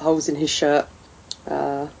got bullet holes in his shirt.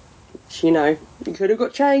 You know, you could have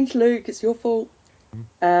got changed, Luke. It's your fault.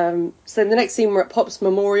 So in the next scene, we're at Pop's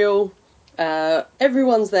memorial.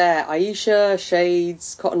 Everyone's there. Aisha,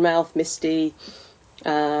 Shades, Cottonmouth, Misty.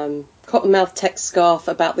 Cottonmouth texts Scarf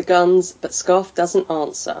about the guns, but Scarf doesn't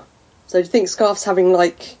answer. So do you think Scarf's having,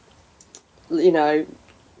 like, you know,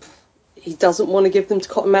 he doesn't want to give them to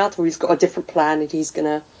Cottonmouth, or he's got a different plan and he's going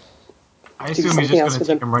to I assume he's just going to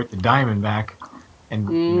take him right to Diamondback.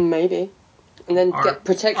 And maybe. And then get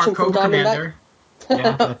protection from Cobra Diamondback. Commander.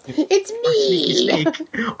 Yeah, that's it. It's Our me! sneaky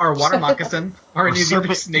snake. Our water moccasin. Or any of the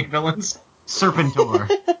other snake villains. Serpentor.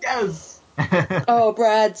 Yes! Oh,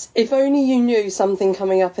 Brad, if only you knew something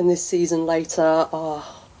coming up in this season later.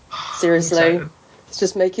 Oh, seriously. Let's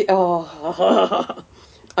just make it... Oh,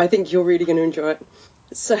 I think you're really going to enjoy it.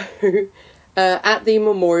 So, at the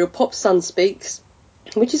memorial, Pop's son speaks,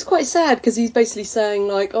 which is quite sad, because he's basically saying,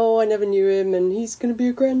 like, oh, I never knew him, and he's going to be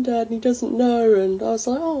a granddad, and he doesn't know, and I was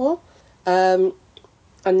like, oh. And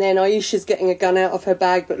then Aisha's getting a gun out of her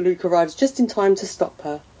bag, but Luke arrives just in time to stop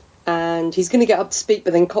her. And he's going to get up to speak,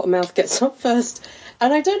 but then Cottonmouth gets up first.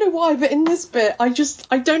 And I don't know why, but in this bit, I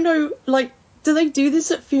don't know, like, do they do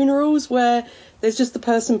this at funerals where there's just the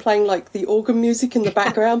person playing, like, the organ music in the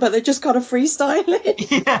background, but they're just kind of freestyling?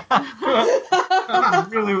 Yeah.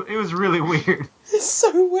 It was really weird. It's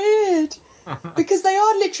so weird. Because they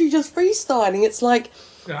are literally just freestyling. It's like,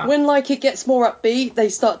 when, like, it gets more upbeat, they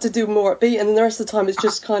start to do more upbeat, and then the rest of the time it's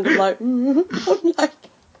just kind of like, I'm like,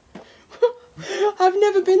 I've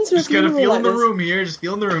never been to a Just gotta funeral feel like in the this. room here. Just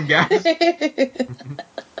feel in the room, guys.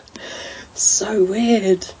 So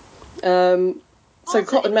weird. So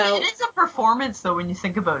Cottonmouth, It is a performance, though, when you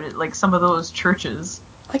think about it. Like some of those churches.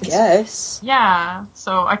 I guess. Yeah,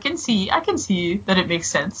 so I can see that it makes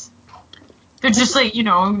sense. They're just like, you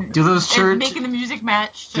know, making the music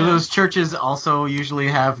match. Do those churches also usually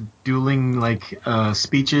have dueling, like,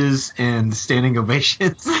 speeches and standing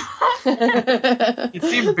ovations? It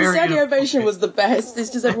seemed very The standing ovation was the best. It's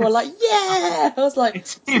just everyone like, yeah! I was like, It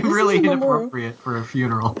seemed this really is a memorial. inappropriate for a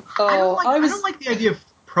funeral. Oh, I don't like the idea of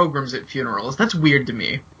programs at funerals. That's weird to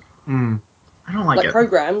me. Mm. I don't like like it.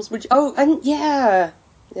 programs, which and yeah,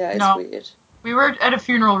 it's weird. We were at a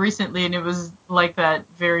funeral recently, and it was like that,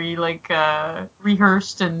 very like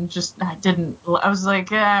rehearsed, and just I was like,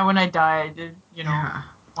 when I die, I did, you know. Yeah.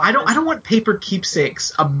 I don't want paper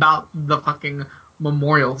keepsakes about the fucking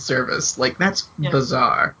memorial service. Like, that's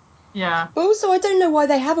bizarre. Yeah. But also, I don't know why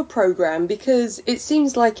they have a program, because it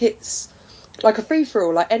seems like it's like a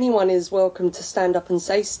free-for-all. Like, anyone is welcome to stand up and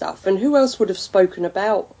say stuff. And who else would have spoken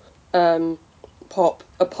about Pop,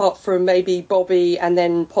 apart from maybe Bobby and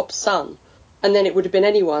then Pop's son? And then it would have been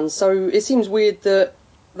anyone. So it seems weird that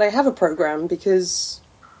they have a program, because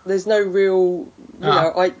there's no real,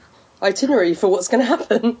 itinerary for what's going to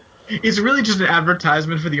happen. It's really just an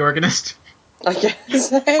advertisement for the organist. I guess.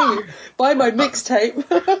 Hey, buy my mixtape.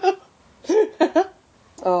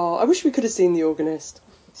 Oh, I wish we could have seen The Organist.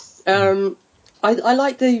 I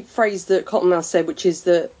like the phrase that Cottonmouth said, which is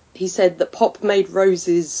that he said that Pop made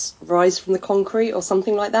roses rise from the concrete or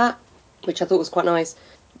something like that, which I thought was quite nice.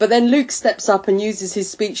 But then Luke steps up and uses his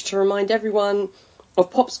speech to remind everyone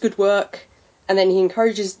of Pop's good work, and then he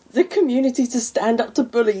encourages the community to stand up to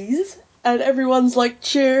bullies, and everyone's like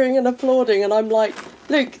cheering and applauding, and I'm like,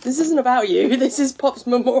 Luke, this isn't about you, this is Pop's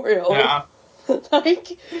memorial. Yeah.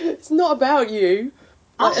 Like, it's not about you.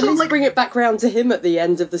 Like, at least bring it back round to him at the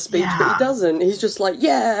end of the speech, but he doesn't. He's just like,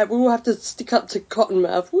 yeah, we all have to stick up to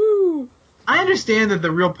Cottonmouth. Woo! I understand that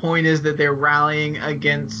the real point is that they're rallying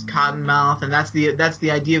against Cottonmouth, and that's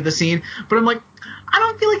the idea of the scene. But I'm like, I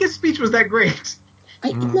don't feel like his speech was that great.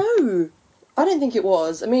 No, I don't think it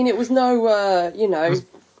was. I mean, it was no, you know.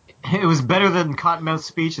 It was better than Cottonmouth's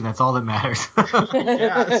speech, and that's all that matters.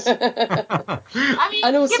 Yes. I mean,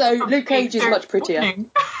 And also, Luke Cage is much prettier.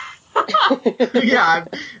 Yeah,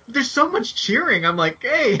 there's so much cheering. I'm like,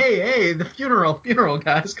 hey, the funeral,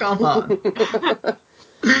 guys, come on.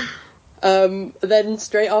 Then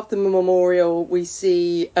straight after the memorial, we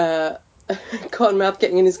see Cottonmouth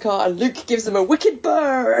getting in his car, and Luke gives him a wicked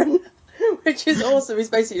burn, which is awesome. He's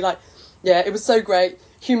basically like, yeah, it was so great,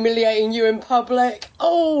 humiliating you in public.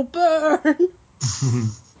 Oh, burn!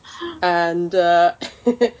 and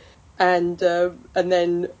and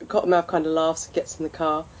then Cottonmouth kind of laughs and gets in the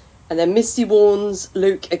car. And then Misty warns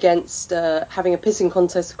Luke against having a pissing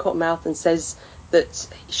contest with Cottonmouth and says that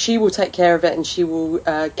she will take care of it and she will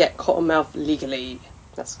get Cottonmouth legally.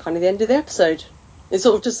 That's kind of the end of the episode. It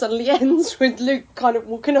sort of just suddenly ends with Luke kind of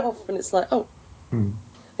walking off, and it's like, oh.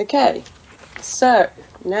 Okay. So,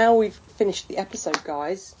 now we've finished the episode,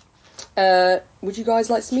 guys. Would you guys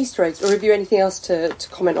like some Easter eggs, or have you anything else to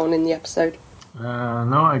comment on in the episode?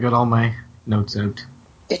 No, I got all my notes out.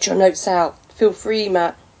 Get your notes out. Feel free,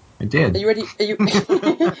 Matt. I did. Are you ready?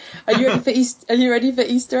 Are you ready for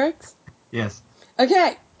Easter eggs? Yes.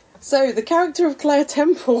 Okay. So the character of Claire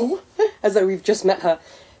Temple, as though we've just met her,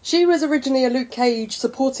 she was originally a Luke Cage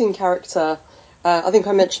supporting character. I think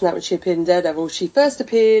I mentioned that when she appeared in Daredevil. She first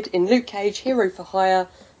appeared in Luke Cage Hero for Hire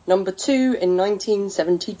 #2 in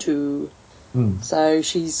 1972. So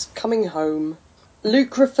she's coming home.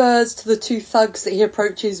 Luke refers to the two thugs that he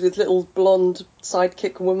approaches with little blonde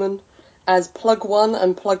sidekick woman as Plug 1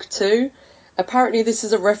 and Plug 2. Apparently this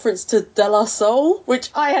is a reference to De La Soul,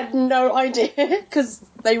 which I had no idea, because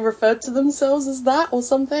they referred to themselves as that or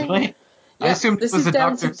something. Really? Yeah, I assumed this it was is a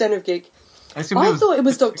down Dr. to Den of Geek. I thought it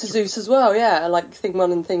was Dr. Zeus as well, yeah, like Thing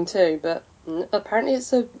 1 and Thing 2, but apparently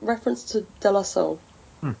it's a reference to De La Soul.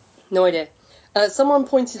 No idea. Someone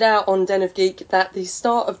pointed out on Den of Geek that the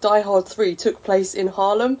start of Die Hard 3 took place in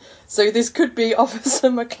Harlem, so this could be Officer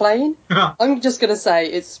McClane. I'm just going to say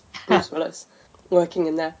it's Bruce Willis working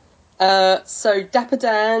in there. So Dapper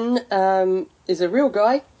Dan is a real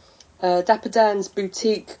guy. Dapper Dan's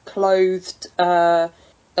boutique clothed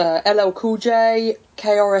LL Cool J,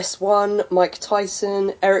 KRS-One, Mike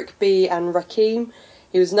Tyson, Eric B and Rakim.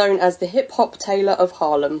 He was known as the hip-hop tailor of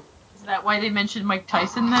Harlem. Is that why they mentioned Mike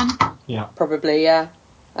Tyson then? Yeah. Probably, yeah.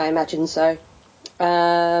 I imagine so.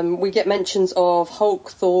 We get mentions of Hulk,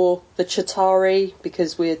 Thor, the Chitauri,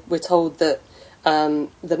 because we're told that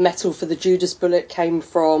the metal for the Judas bullet came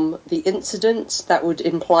from the incident. That would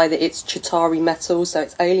imply that it's Chitauri metal, so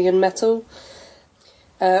it's alien metal.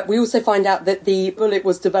 We also find out that the bullet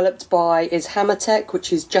was developed by Hammer Tech,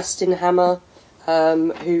 which is Justin Hammer,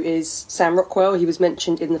 who is Sam Rockwell. He was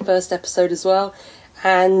mentioned in the first episode as well.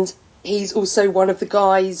 And he's also one of the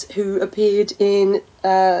guys who appeared in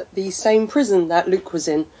the same prison that Luke was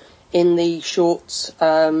in the short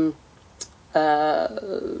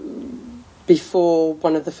before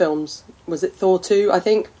one of the films. Was it Thor 2, I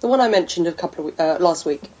think? The one I mentioned a couple of last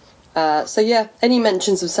week. So yeah, any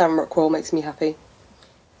mentions of Sam Rockwell makes me happy.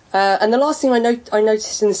 And the last thing I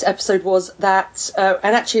noticed in this episode was that,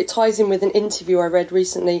 and actually it ties in with an interview I read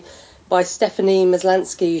recently by Stephanie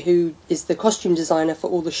Maslansky, who is the costume designer for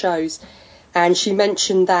all the shows, and she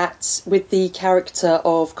mentioned that with the character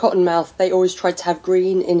of Cottonmouth, they always tried to have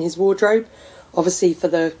green in his wardrobe, obviously for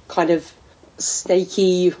the kind of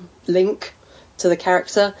snaky link to the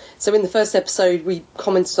character. So in the first episode, we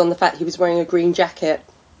commented on the fact he was wearing a green jacket,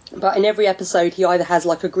 but in every episode, he either has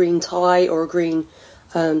like a green tie or a green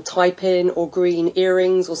tie pin or green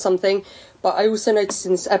earrings or something. But I also noticed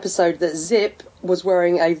in this episode that Zip was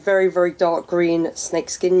wearing a very, very dark green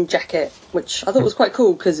snakeskin jacket, which I thought was quite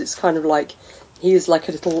cool because it's kind of like he is like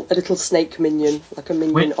a little snake minion, like a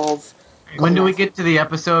minion of. When do we get to the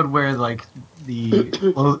episode where like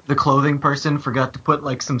the clothing person forgot to put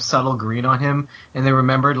like some subtle green on him, and they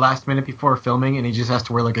remembered last minute before filming, and he just has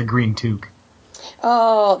to wear like a green toque?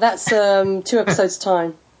 Oh, that's 2 episodes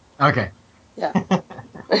time. Okay. Yeah.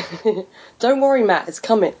 Don't worry, Matt. It's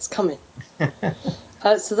coming. It's coming.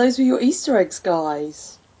 So those were your Easter eggs,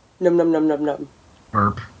 guys. Num num num num num.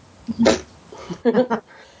 Burp.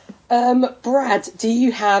 Brad, do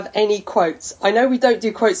you have any quotes? I know we don't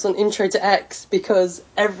do quotes on Intro to X because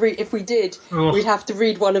if we did, we'd have to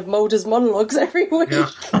read one of Mulder's monologues every week, Yeah.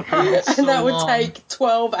 and that would take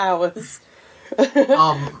 12 hours.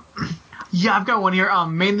 Yeah, I've got one here.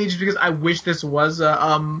 Mainly just because I wish this was.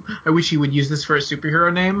 I wish he would use this for a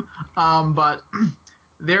superhero name. But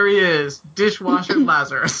there he is, Dishwasher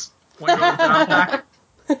Lazarus. Want to go with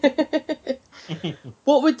Diamondback?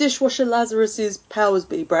 What would Dishwasher Lazarus's powers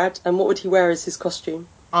be, Brad? And what would he wear as his costume?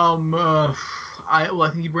 I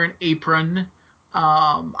think he'd wear an apron.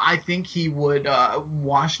 I think he would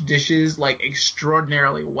wash dishes like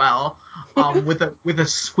extraordinarily well, with a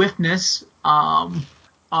swiftness,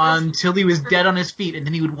 until he was dead on his feet, and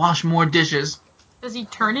then he would wash more dishes. Does he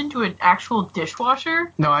turn into an actual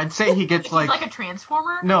dishwasher? No, I'd say he gets He's like a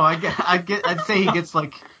transformer? No, I'd say he gets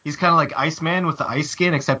like he's kind of like Iceman with the ice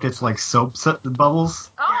skin, except it's like soap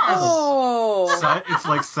bubbles. Oh, It's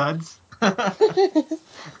like suds.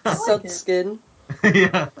 Sud skin.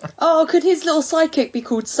 Yeah. Oh, could his little sidekick be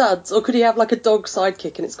called Suds, or could he have like a dog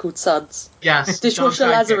sidekick and it's called Suds? Yes, Dishwasher dog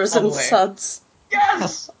sidekick Lazarus all the and way. Suds.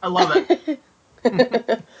 Yes, I love it.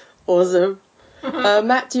 Awesome.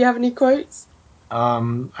 Matt, do you have any quotes? I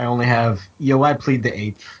only have I plead the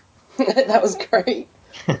eighth. That was great.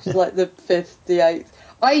 Just like the 5th, the 8th.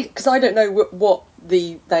 Because I don't know what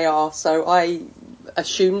they are, so I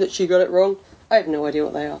assume that she got it wrong. I have no idea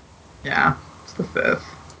what they are. Yeah, it's the 5th.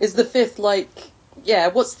 Is the 5th like? Yeah.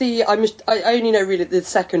 What's the? I only know really the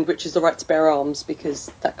 2nd, which is the right to bear arms,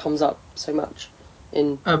 because that comes up so much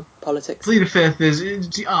in politics. Plead the 5th is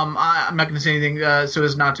I'm not going to say anything so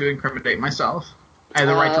as not to incriminate myself. I have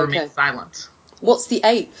the right to remain silent. What's the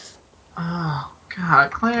 8th? Oh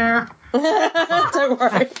God, Claire. Don't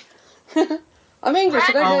worry. I'm English,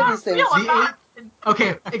 I don't know these things.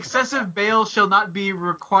 Okay, excessive bail shall not be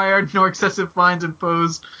required, nor excessive fines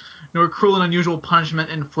imposed, nor cruel and unusual punishment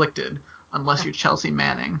inflicted, unless you're Chelsea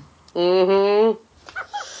Manning. Mm-hmm.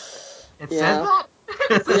 It says that?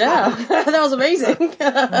 Yeah, that was amazing.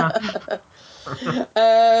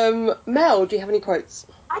 Mel, do you have any quotes?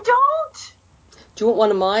 I don't! Do you want one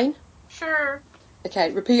of mine? Sure.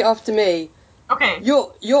 Okay, repeat after me. Okay.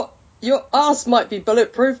 Your ass might be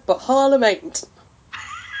bulletproof, but Harlem ain't.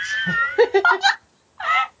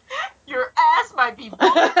 Your ass might be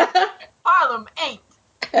bulletproof. Harlem ain't.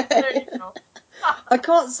 There you go. I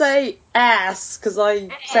can't say ass, because I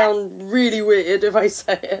sound really weird if I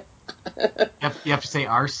say it. You have to say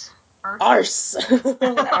arse. Arse.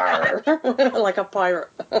 Like a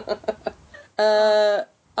pirate.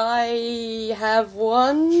 I have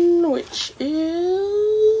one which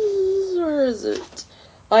is... Where is it?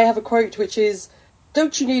 I have a quote which is,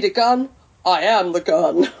 "Don't you need a gun? I am the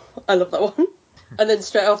gun." I love that one. And then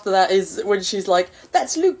straight after that is when she's like,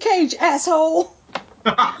 "That's Luke Cage, asshole."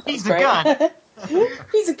 He's a gun.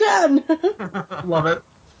 He's a gun. Love it.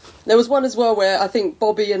 There was one as well where I think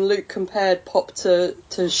Bobby and Luke compared Pop to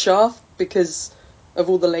Shaft because of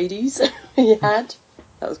all the ladies he had.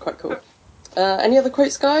 That was quite cool. Any other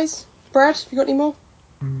quotes, guys? Brad, have you got any more?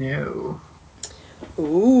 No.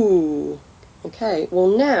 Ooh. Okay, well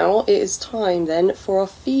now it is time then for our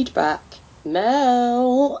feedback.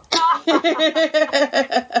 Mel!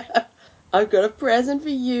 I've got a present for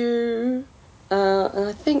you. And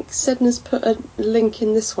I think Sedna's put a link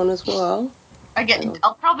in this one as well.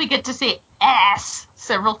 I'll probably get to say ass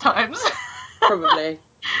several times. Probably.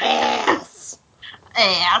 Ass!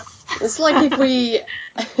 Ass. It's like if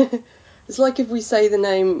we say the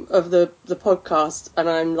name of the podcast and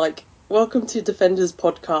I'm like, "Welcome to Defenders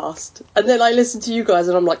Podcast," and then I listen to you guys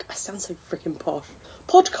and I'm like, I sound so freaking posh.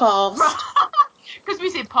 Podcast. Because we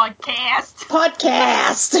say podcast.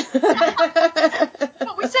 Podcast.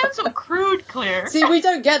 But we sound so crude, Claire. See, we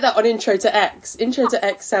don't get that on Intro to X. Intro to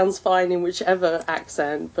X sounds fine in whichever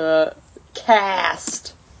accent, but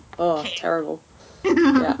cast. Oh, terrible.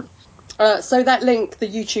 Yeah. So that link, the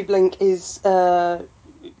YouTube link, is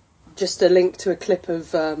just a link to a clip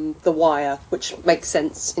of The Wire, which makes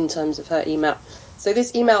sense in terms of her email. So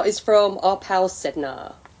this email is from our pal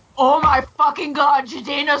Sedna. Oh my fucking god,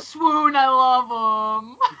 Jadena Swoon, I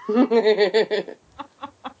love him.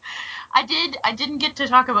 I didn't get to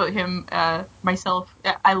talk about him myself.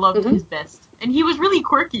 I loved his best. And he was really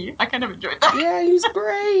quirky. I kind of enjoyed that. Yeah, he was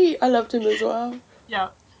great. I loved him as well. Yeah.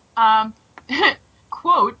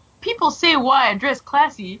 Quote, "People say why I dress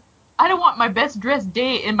classy. I don't want my best dressed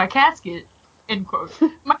day in my casket." End quote.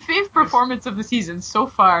 My favorite performance of the season so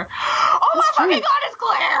far. Oh That's my true. fucking god, it's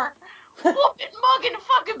Claire! Whooping, mugging,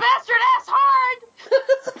 fucking bastard ass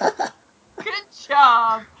hard! Good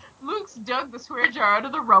job. Luke's dug the swear jar out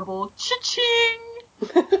of the rubble. Cha-ching!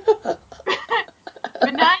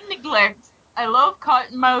 Benign neglect. I love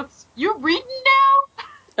cottonmouths. You reading now?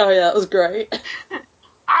 Oh yeah, that was great.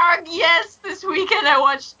 Arg, yes! This weekend I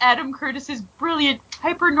watched Adam Curtis's brilliant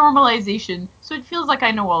hypernormalization, so it feels like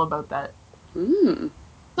I know all about that. Mm.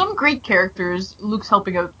 It's Some great characters Luke's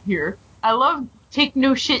helping out here. I love Take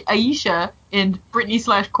No Shit Aisha and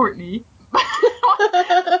Brittany/Courtney.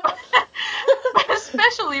 But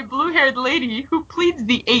especially blue-haired lady who pleads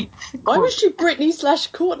the eighth. Why was she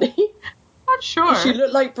Brittany/Courtney? Not sure. Does she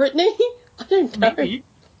look like Brittany? I don't know. Maybe.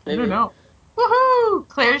 I don't know. Woohoo!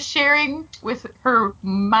 Claire's sharing with her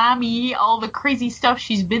mommy all the crazy stuff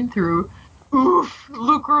she's been through. Oof!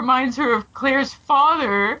 Luke reminds her of Claire's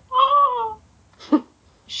father.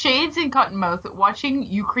 Shades and Cottonmouth watching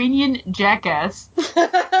Ukrainian Jackass.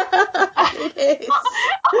 It is.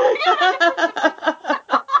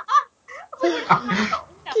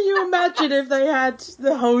 Can you imagine if they had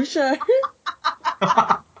the whole show?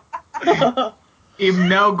 I'm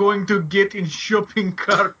now going to get in shopping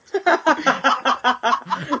cart.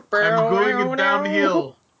 I'm going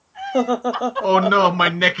downhill. Oh no, my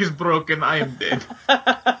neck is broken. I am dead.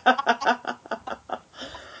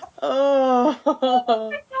 Oh.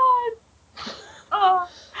 Oh.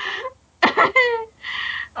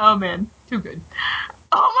 Oh man, too good.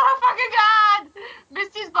 Oh my fucking god!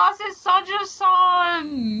 Misty's boss is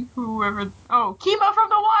Sanja-san! Whoever. Oh, Kima from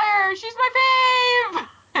The Wire! She's my fave!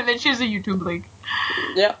 And then she has a YouTube link.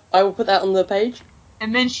 Yeah, I will put that on the page.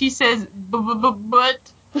 And then she says,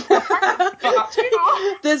 but.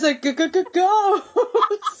 There's a ghost!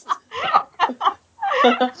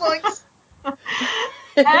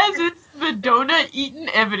 As it's the donut-eating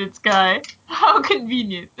evidence guy. How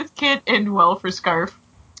convenient. This can't end well for Scarf.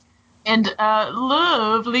 And a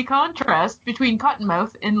lovely contrast between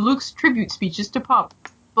Cottonmouth and Luke's tribute speeches to Pop,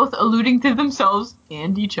 both alluding to themselves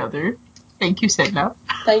and each other. Thank you, Sedna.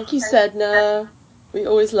 Thank you, Sedna. We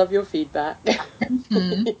always love your feedback.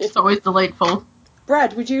 It's always delightful.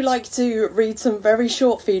 Brad, would you like to read some very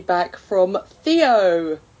short feedback from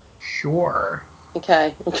Theo? Sure.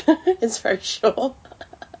 Okay, it's very short.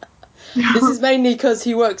 This is mainly because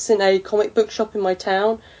he works in a comic book shop in my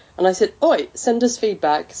town, and I said, "Oi, send us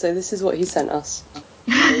feedback." So this is what he sent us.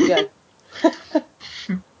 There you go.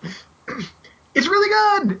 It's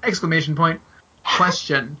really good! Exclamation point.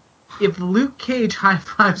 Question. If Luke Cage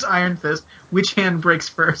high-fives Iron Fist, which hand breaks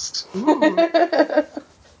first? The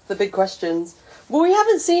big questions. Well, we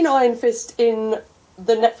haven't seen Iron Fist in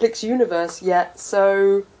the Netflix universe yet,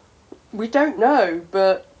 so we don't know,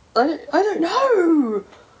 but I don't know.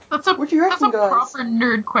 What do you reckon, that's a guys? proper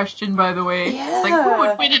nerd question, by the way. Yeah. Like, who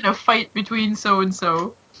would win in a fight between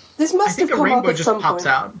so-and-so? This I must think have a come up rainbow at just some pops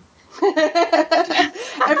point. out.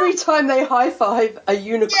 Every time they high-five, a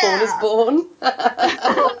unicorn is born.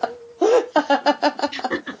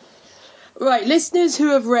 Right, listeners who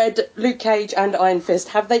have read Luke Cage and Iron Fist,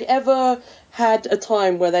 have they ever had a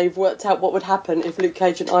time where they've worked out what would happen if Luke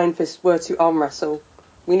Cage and Iron Fist were to arm wrestle?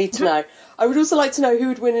 We need to know. I would also like to know who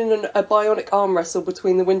would win in a bionic arm wrestle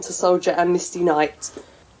between the Winter Soldier and Misty Knight.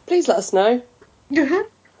 Please let us know.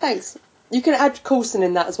 Thanks. You can add Coulson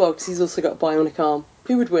in that as well, because he's also got a bionic arm.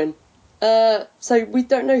 Who would win? So we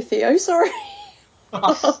don't know, Theo, sorry.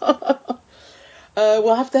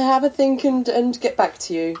 We'll have to have a think and get back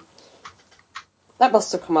to you. That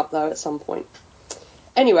must have come up, though, at some point.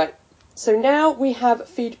 Anyway, so now we have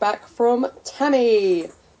feedback from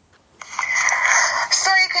Tammy.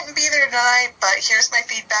 Sorry I couldn't be there tonight, but here's my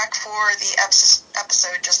feedback for the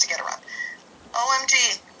episode just to get around.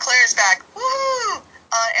 OMG, Claire's back. Woohoo!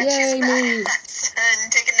 And Yay, she's me. badass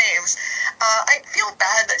and taking names. I feel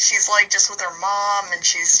bad that she's like just with her mom and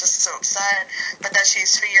she's just so upset, but that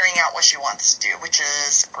she's figuring out what she wants to do, which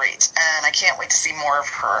is great. And I can't wait to see more of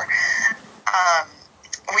her.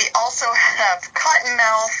 We also have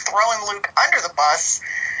Cottonmouth throwing Luke under the bus,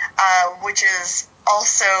 which is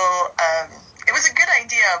also, it was a good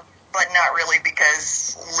idea, but not really,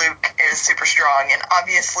 because Luke is super strong and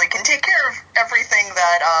obviously can take care of everything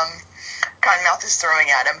that Cottonmouth is throwing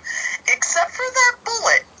at him, except for that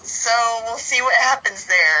bullet. So we'll see what happens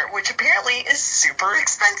there, which apparently is super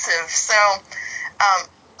expensive. So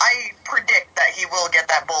I predict that he will get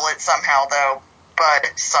that bullet somehow, though, but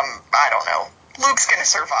I don't know. Luke's going to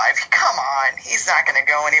survive. Come on. He's not going to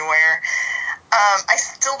go anywhere. I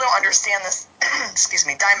still don't understand this, excuse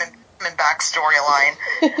me, Diamondback storyline.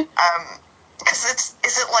 Because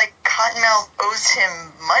is it like Cottonmouth owes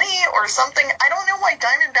him money or something? I don't know why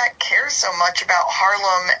Diamondback cares so much about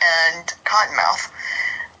Harlem and Cottonmouth.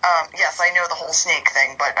 Yes, I know the whole snake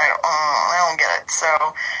thing, but I don't get it.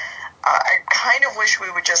 So I kind of wish we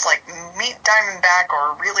would just like meet Diamondback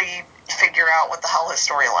or really figure out what the hell his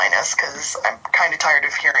storyline is, because I'm kind of tired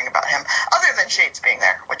of hearing about him, other than Shades being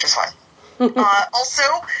there, which is fun. Also,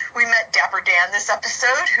 we met Dapper Dan this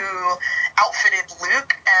episode, who outfitted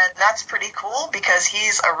Luke, and that's pretty cool because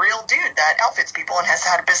he's a real dude that outfits people and has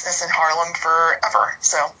had a business in Harlem forever.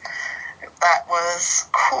 So that was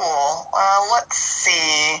cool. Let's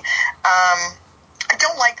see. I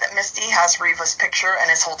don't like that Misty has Reva's picture and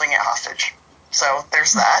is holding it hostage. So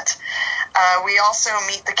there's that. We also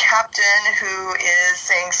meet the captain, who is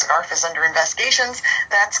saying Scarf is under investigations.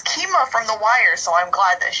 That's Kima from The Wire, so I'm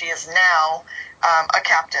glad that she is now a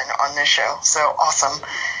captain on this show. So awesome.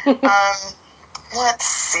 Let's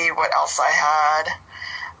see what else I had.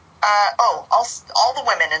 All the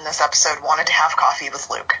women in this episode wanted to have coffee with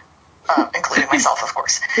Luke. Including myself, of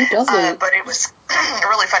course. Who doesn't? But it was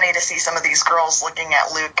really funny to see some of these girls looking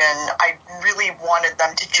at Luke, and I really wanted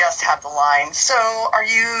them to just have the line, "So, are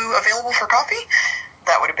you available for coffee?"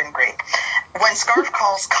 That would have been great. When Scarf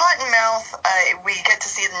calls Cottonmouth, we get to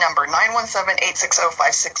see the number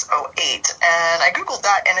 917-860-5608, and I googled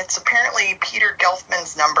that, and it's apparently Peter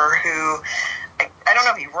Gelfman's number, who I don't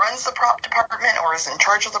know if he runs the prop department or is in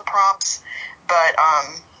charge of the props, but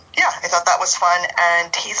yeah, I thought that was fun.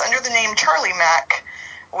 And he's under the name Charlie Mack,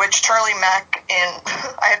 which Charlie Mack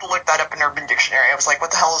I had to look that up in Urban Dictionary. I was like,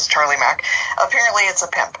 what the hell is Charlie Mack? Apparently it's a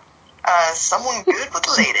pimp. Someone good with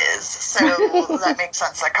ladies. So that makes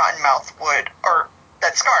sense that Cottonmouth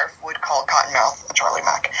that Scarf would call Cottonmouth a Charlie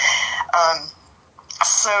Mack.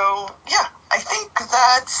 So, yeah, I think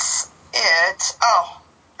that's it. Oh,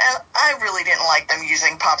 and I really didn't like them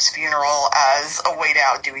using Pop's funeral as a way to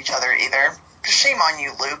outdo each other either. Shame on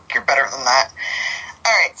you, Luke. You're better than that.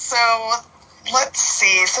 All right, so let's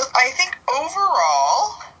see. So I think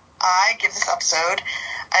overall, I give this episode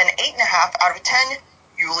an 8.5 out of 10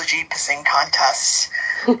 eulogy pissing contests.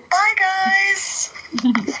 Bye, guys.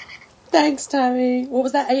 Thanks, Tammy. What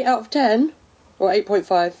was that, 8 out of 10? Or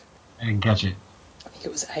 8.5? I didn't catch it. I think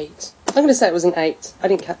it was 8. I'm going to say it was an 8. I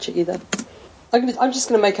didn't catch it either. I'm just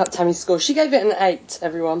going to make up Tammy's score. She gave it an 8,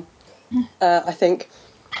 everyone. I think.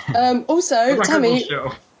 Also, Tammy...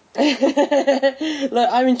 Show. Look,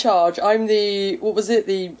 I'm in charge. I'm the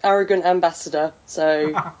arrogant ambassador.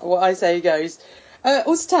 So what I say goes.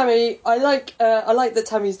 Also, Tammy, I like that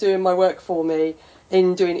Tammy's doing my work for me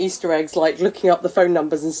in doing Easter eggs, like looking up the phone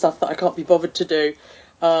numbers and stuff that I can't be bothered to do.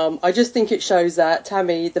 I just think it shows that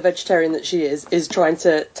Tammy, the vegetarian that she is trying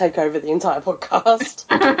to take over the entire podcast.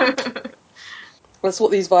 That's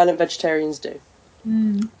what these violent vegetarians do.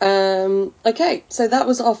 Okay, so that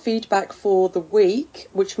was our feedback for the week,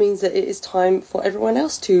 which means that it is time for everyone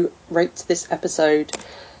else to rate this episode.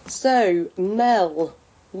 So, Mel,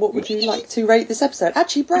 what would you like to rate this episode?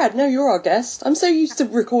 Actually, Brad, no, you're our guest. I'm so used to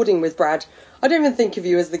recording with Brad. I don't even think of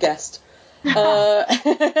you as the guest.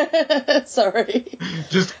 Sorry.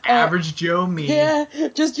 Just average Joe me. Yeah, you're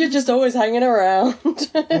just always hanging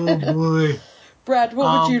around. Oh boy. Brad,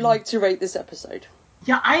 what would you like to rate this episode?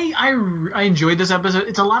 Yeah, I enjoyed this episode.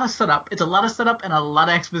 It's a lot of setup. It's a lot of setup and a lot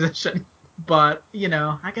of exposition. But,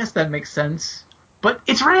 I guess that makes sense. But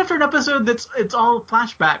it's right after an episode it's all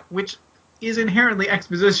flashback, which is inherently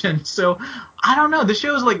exposition. So, I don't know. The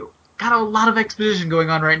show's, got a lot of exposition going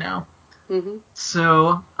on right now. Mm-hmm.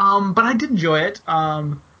 So, but I did enjoy it.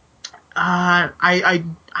 I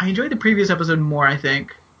enjoyed the previous episode more, I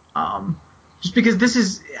think. Just because this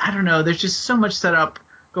is, I don't know, there's just so much setup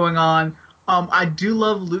going on. I do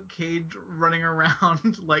love Luke Cage running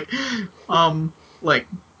around,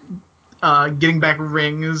 getting back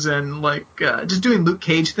rings and, just doing Luke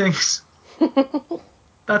Cage things.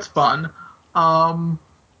 That's fun. Yeah,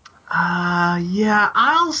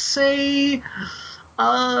 I'll say,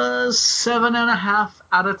 7.5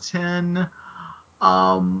 out of 10,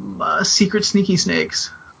 Secret Sneaky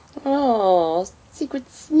Snakes. Oh,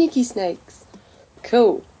 secret sneaky snakes.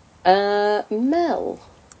 Cool. Mel.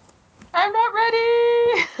 I'm not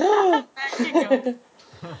ready.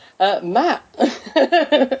 Matt.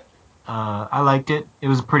 I liked it. It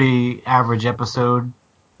was a pretty average episode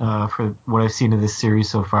for what I've seen of this series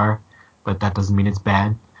so far, but that doesn't mean it's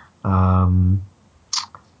bad.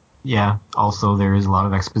 Yeah, also there is a lot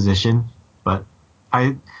of exposition, but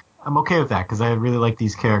I'm okay with that because I really like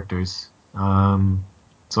these characters. So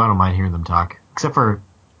I don't mind hearing them talk, except for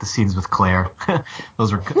the scenes with Claire.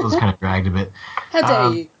 those kind of dragged a bit. How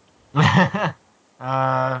dare you?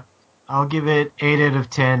 I'll give it 8 out of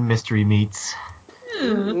 10 mystery meats.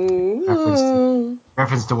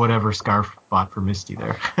 Reference to whatever Scarf bought for Misty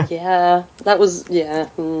there. Yeah, that was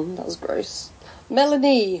gross.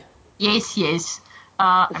 Melanie. Yes. Yes.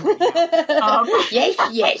 Sound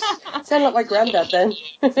like my granddad then.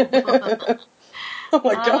 Oh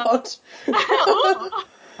my god.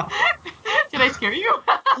 Did I scare you?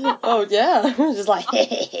 Oh yeah, just like.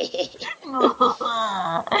 I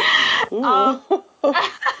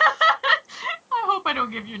hope I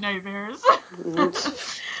don't give you nightmares. Too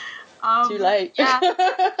late. Yeah. Too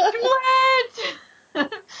late.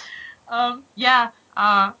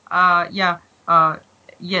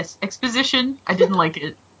 Yes, exposition. I didn't like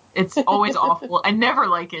it. It's always awful. I never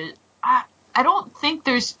like it. I don't think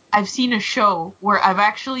I've seen a show where I've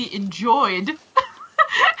actually enjoyed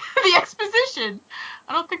the exposition.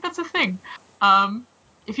 I don't think that's a thing.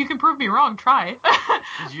 If you can prove me wrong, try.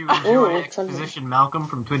 Did you enjoy Exposition Malcolm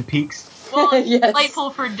from Twin Peaks? Well, it's Yes.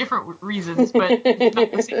 delightful for different reasons, but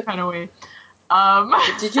not the same kind of way.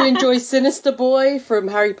 Did you enjoy Sinister Boy from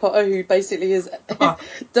Harry Potter, who basically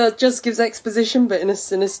just gives exposition, but in a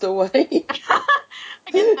sinister way?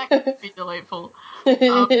 I guess that could be delightful.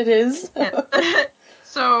 It is. Yeah.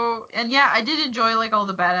 So, and yeah, I did enjoy like all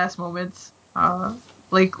the badass moments.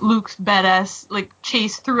 Like Luke's badass like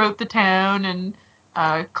chase throughout the town, and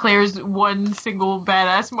Claire's one single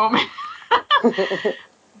badass moment.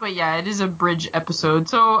 But yeah, it is a bridge episode,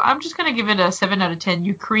 so I'm just gonna give it a 7 out of 10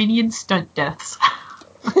 Ukrainian stunt deaths.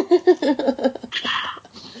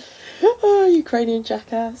 Oh, Ukrainian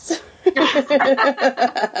jackass.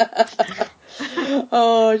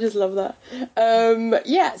 Oh, I just love that.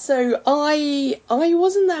 Yeah, so I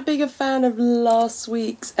wasn't that big a fan of last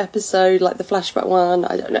week's episode, like the flashback one.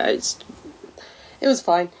 I don't know, it was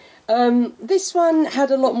fine. This one had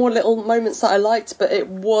a lot more little moments that I liked, but it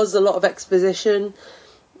was a lot of exposition.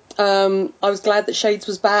 I was glad that Shades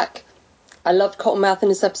was back. I loved Cottonmouth in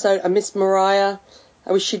this episode. I missed Mariah.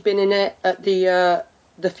 I wish she'd been in it at the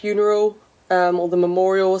funeral or the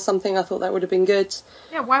memorial or something. I thought that would have been good.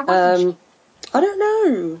 Yeah, why wasn't she? I don't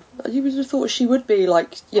know. You would have thought she would be,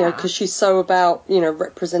 like, you know, because she's so about, you know,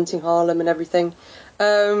 representing Harlem and everything.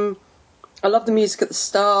 I love the music at the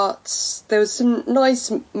start. There was some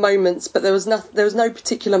nice moments, but there was no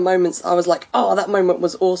particular moments I was like, oh, that moment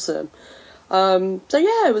was awesome. So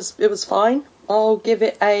yeah, it was fine. I'll give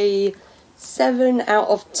it a 7 out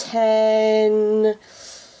of 10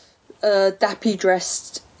 dappy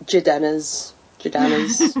dressed Jadenas,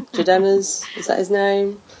 is that his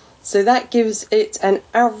name? So that gives it an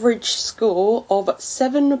average score of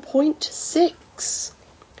 7.6,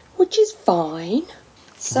 which is fine.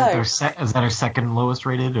 So Is that our second lowest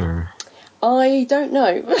rated, or? I don't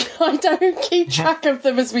know. I don't keep track of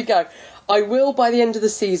them as we go. I will by the end of the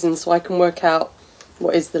season, so I can work out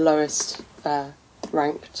what is the lowest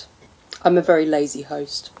ranked. I'm a very lazy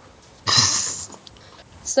host.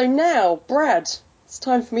 So now, Brad, it's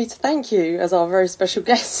time for me to thank you as our very special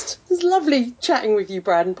guest. It was lovely chatting with you,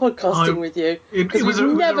 Brad, and podcasting with you. It was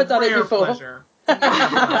never a done it rare before. Pleasure.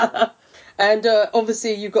 And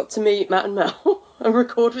obviously you got to meet Matt and Mel and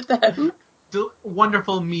record with them.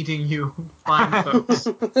 Wonderful meeting you, fine folks.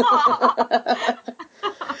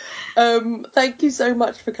 Thank you so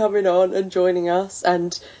much for coming on and joining us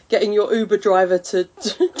and getting your Uber driver to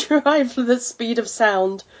drive the speed of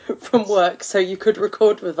sound from work so you could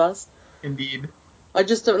record with us. Indeed. I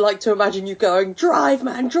just don't like to imagine you going, drive,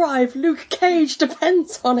 man, drive, Luke Cage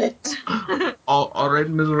depends on it. All right,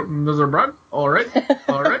 Mr. Brad. All right.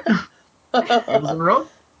 Wheels in the road.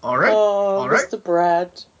 All right. Oh, all right. Mr.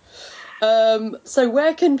 Brad. So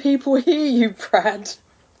where can people hear you, Brad,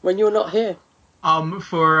 when you're not here?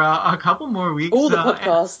 For a couple more weeks. All the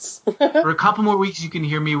podcasts. For a couple more weeks, you can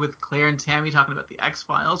hear me with Claire and Tammy talking about the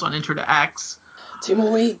X-Files on Intro to X. 2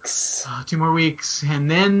 more weeks. 2 more weeks, and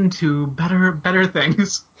then to better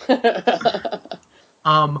things.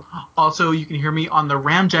 Also, you can hear me on the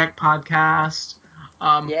Ramjack podcast.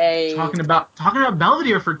 Yay. Talking about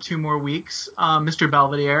Belvedere for 2 more weeks, Mr.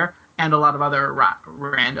 Belvedere, and a lot of other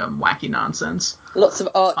random wacky nonsense. Lots of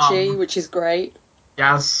Archie, which is great.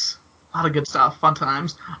 Yes, a lot of good stuff, fun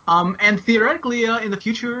times. And theoretically, in the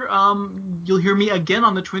future, you'll hear me again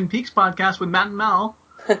on the Twin Peaks podcast with Matt and Mel,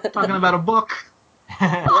 talking about a book.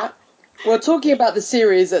 Yeah. Well, talking about the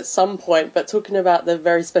series at some point, but talking about the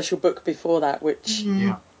very special book before that, which...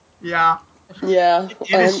 Yeah. It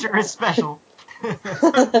is sure is special.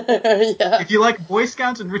 Yeah. If you like Boy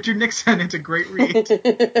Scouts and Richard Nixon, it's a great read.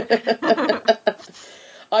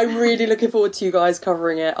 I'm really looking forward to you guys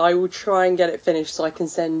covering it. I will try and get it finished so I can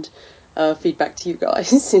send feedback to you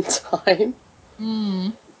guys in time.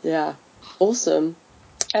 Yeah. Awesome.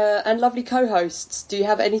 And lovely co-hosts. Do you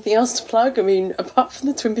have anything else to plug? I mean, apart from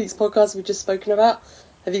the Twin Peaks podcast we've just spoken about,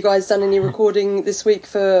 have you guys done any recording this week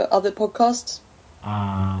for other podcasts?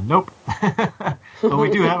 Nope. But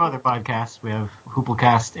we do have other podcasts. We have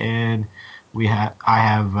Hooplecast, and I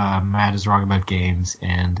have Matt is Wrong About Games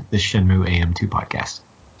and the Shenmue AM2 podcast.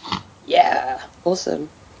 Yeah. Awesome.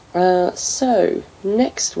 So,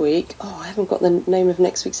 next week... Oh, I haven't got the name of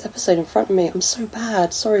next week's episode in front of me. I'm so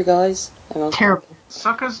bad. Sorry, guys. Hang on. Terrible.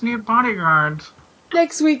 Suckers need bodyguards.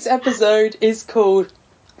 Next week's episode is called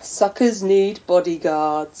Suckers Need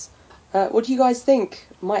Bodyguards. What do you guys think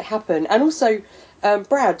might happen? And also,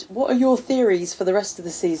 Brad, what are your theories for the rest of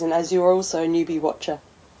the season, as you're also a newbie watcher?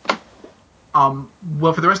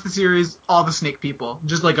 Well, for the rest of the series, all the snake people.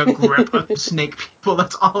 Just like a grip of snake people.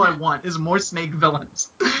 That's all I want, is more snake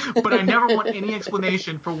villains. But I never want any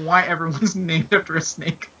explanation for why everyone's named after a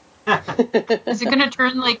snake. Is it gonna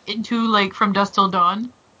turn into From Dusk Till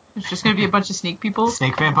Dawn? It's just gonna be a bunch of snake people.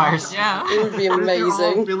 Snake vampires. Yeah. It would be What if they're all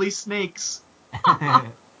amazing. Billy Snakes?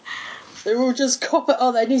 They're all just copper...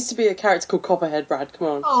 Oh, there needs to be a character called Copperhead, Brad. Come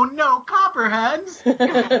on. Oh no, copperheads!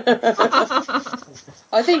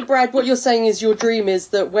 I think, Brad, what you're saying is your dream is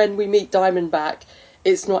that when we meet Diamondback,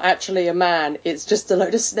 it's not actually a man, it's just a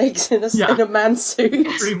load of snakes in a man suit.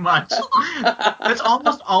 Pretty much. That's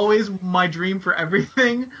almost always my dream for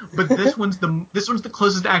everything, but this one's the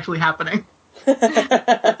closest to actually happening.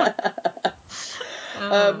 Matt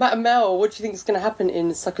and Mel, what do you think is going to happen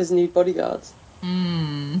in Suckers Need Bodyguards?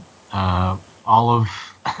 I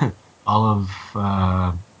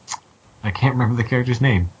can't remember the character's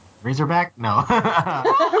name. Razorback? No.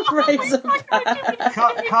 Razorback.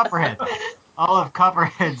 Copperhead. All of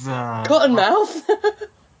Copperhead's Cottonmouth.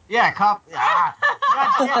 Yeah,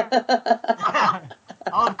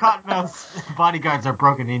 all of Cottonmouth's bodyguards are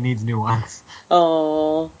broken. He needs new ones.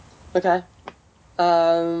 Oh, okay.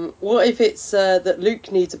 What if it's that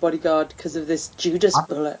Luke needs a bodyguard because of this Judas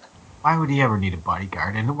bullet? Why would he ever need a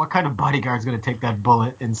bodyguard? And what kind of bodyguard's going to take that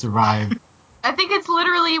bullet and survive? I think it's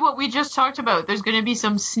literally what we just talked about. There's going to be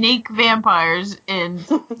some snake vampires, and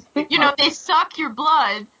they suck your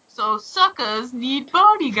blood. So suckers need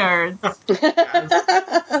bodyguards.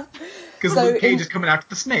 Because Luke Cage is coming after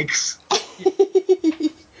the snakes.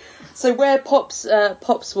 So where Pops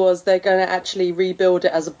was, they're going to actually rebuild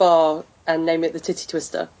it as a bar and name it the Titty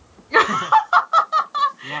Twister.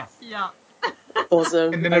 Yes. Yeah.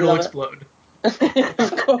 Awesome. And then I it'll love explode. it.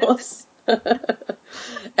 Of course.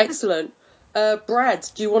 Excellent. Brad,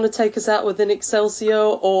 do you want to take us out with an Excelsior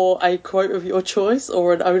or a quote of your choice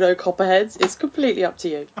or an Oh No Copperheads? It's completely up to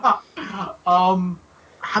you. How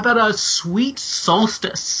about a sweet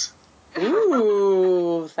solstice?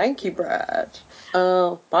 Ooh, thank you, Brad.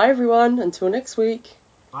 Bye, everyone. Until next week.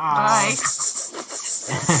 Bye.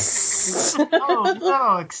 Oh,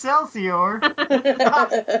 no, Excelsior!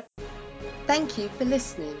 Thank you for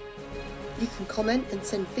listening. You can comment and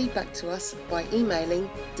send feedback to us by emailing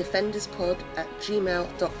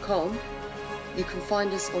defenderspod@gmail.com. You can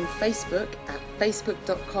find us on Facebook at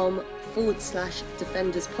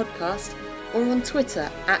facebook.com/defenderspodcast or on Twitter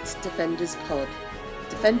 @defenderspod.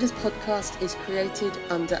 Defenders Podcast is created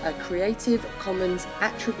under a Creative Commons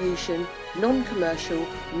Attribution, Non-Commercial,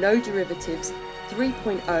 No Derivatives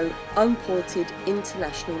 3.0 Unported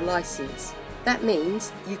International License. That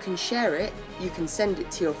means you can share it, you can send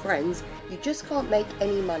it to your friends, you just can't make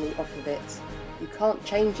any money off of it. You can't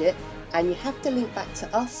change it, and you have to link back to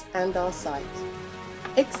us and our site.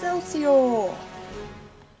 Excelsior!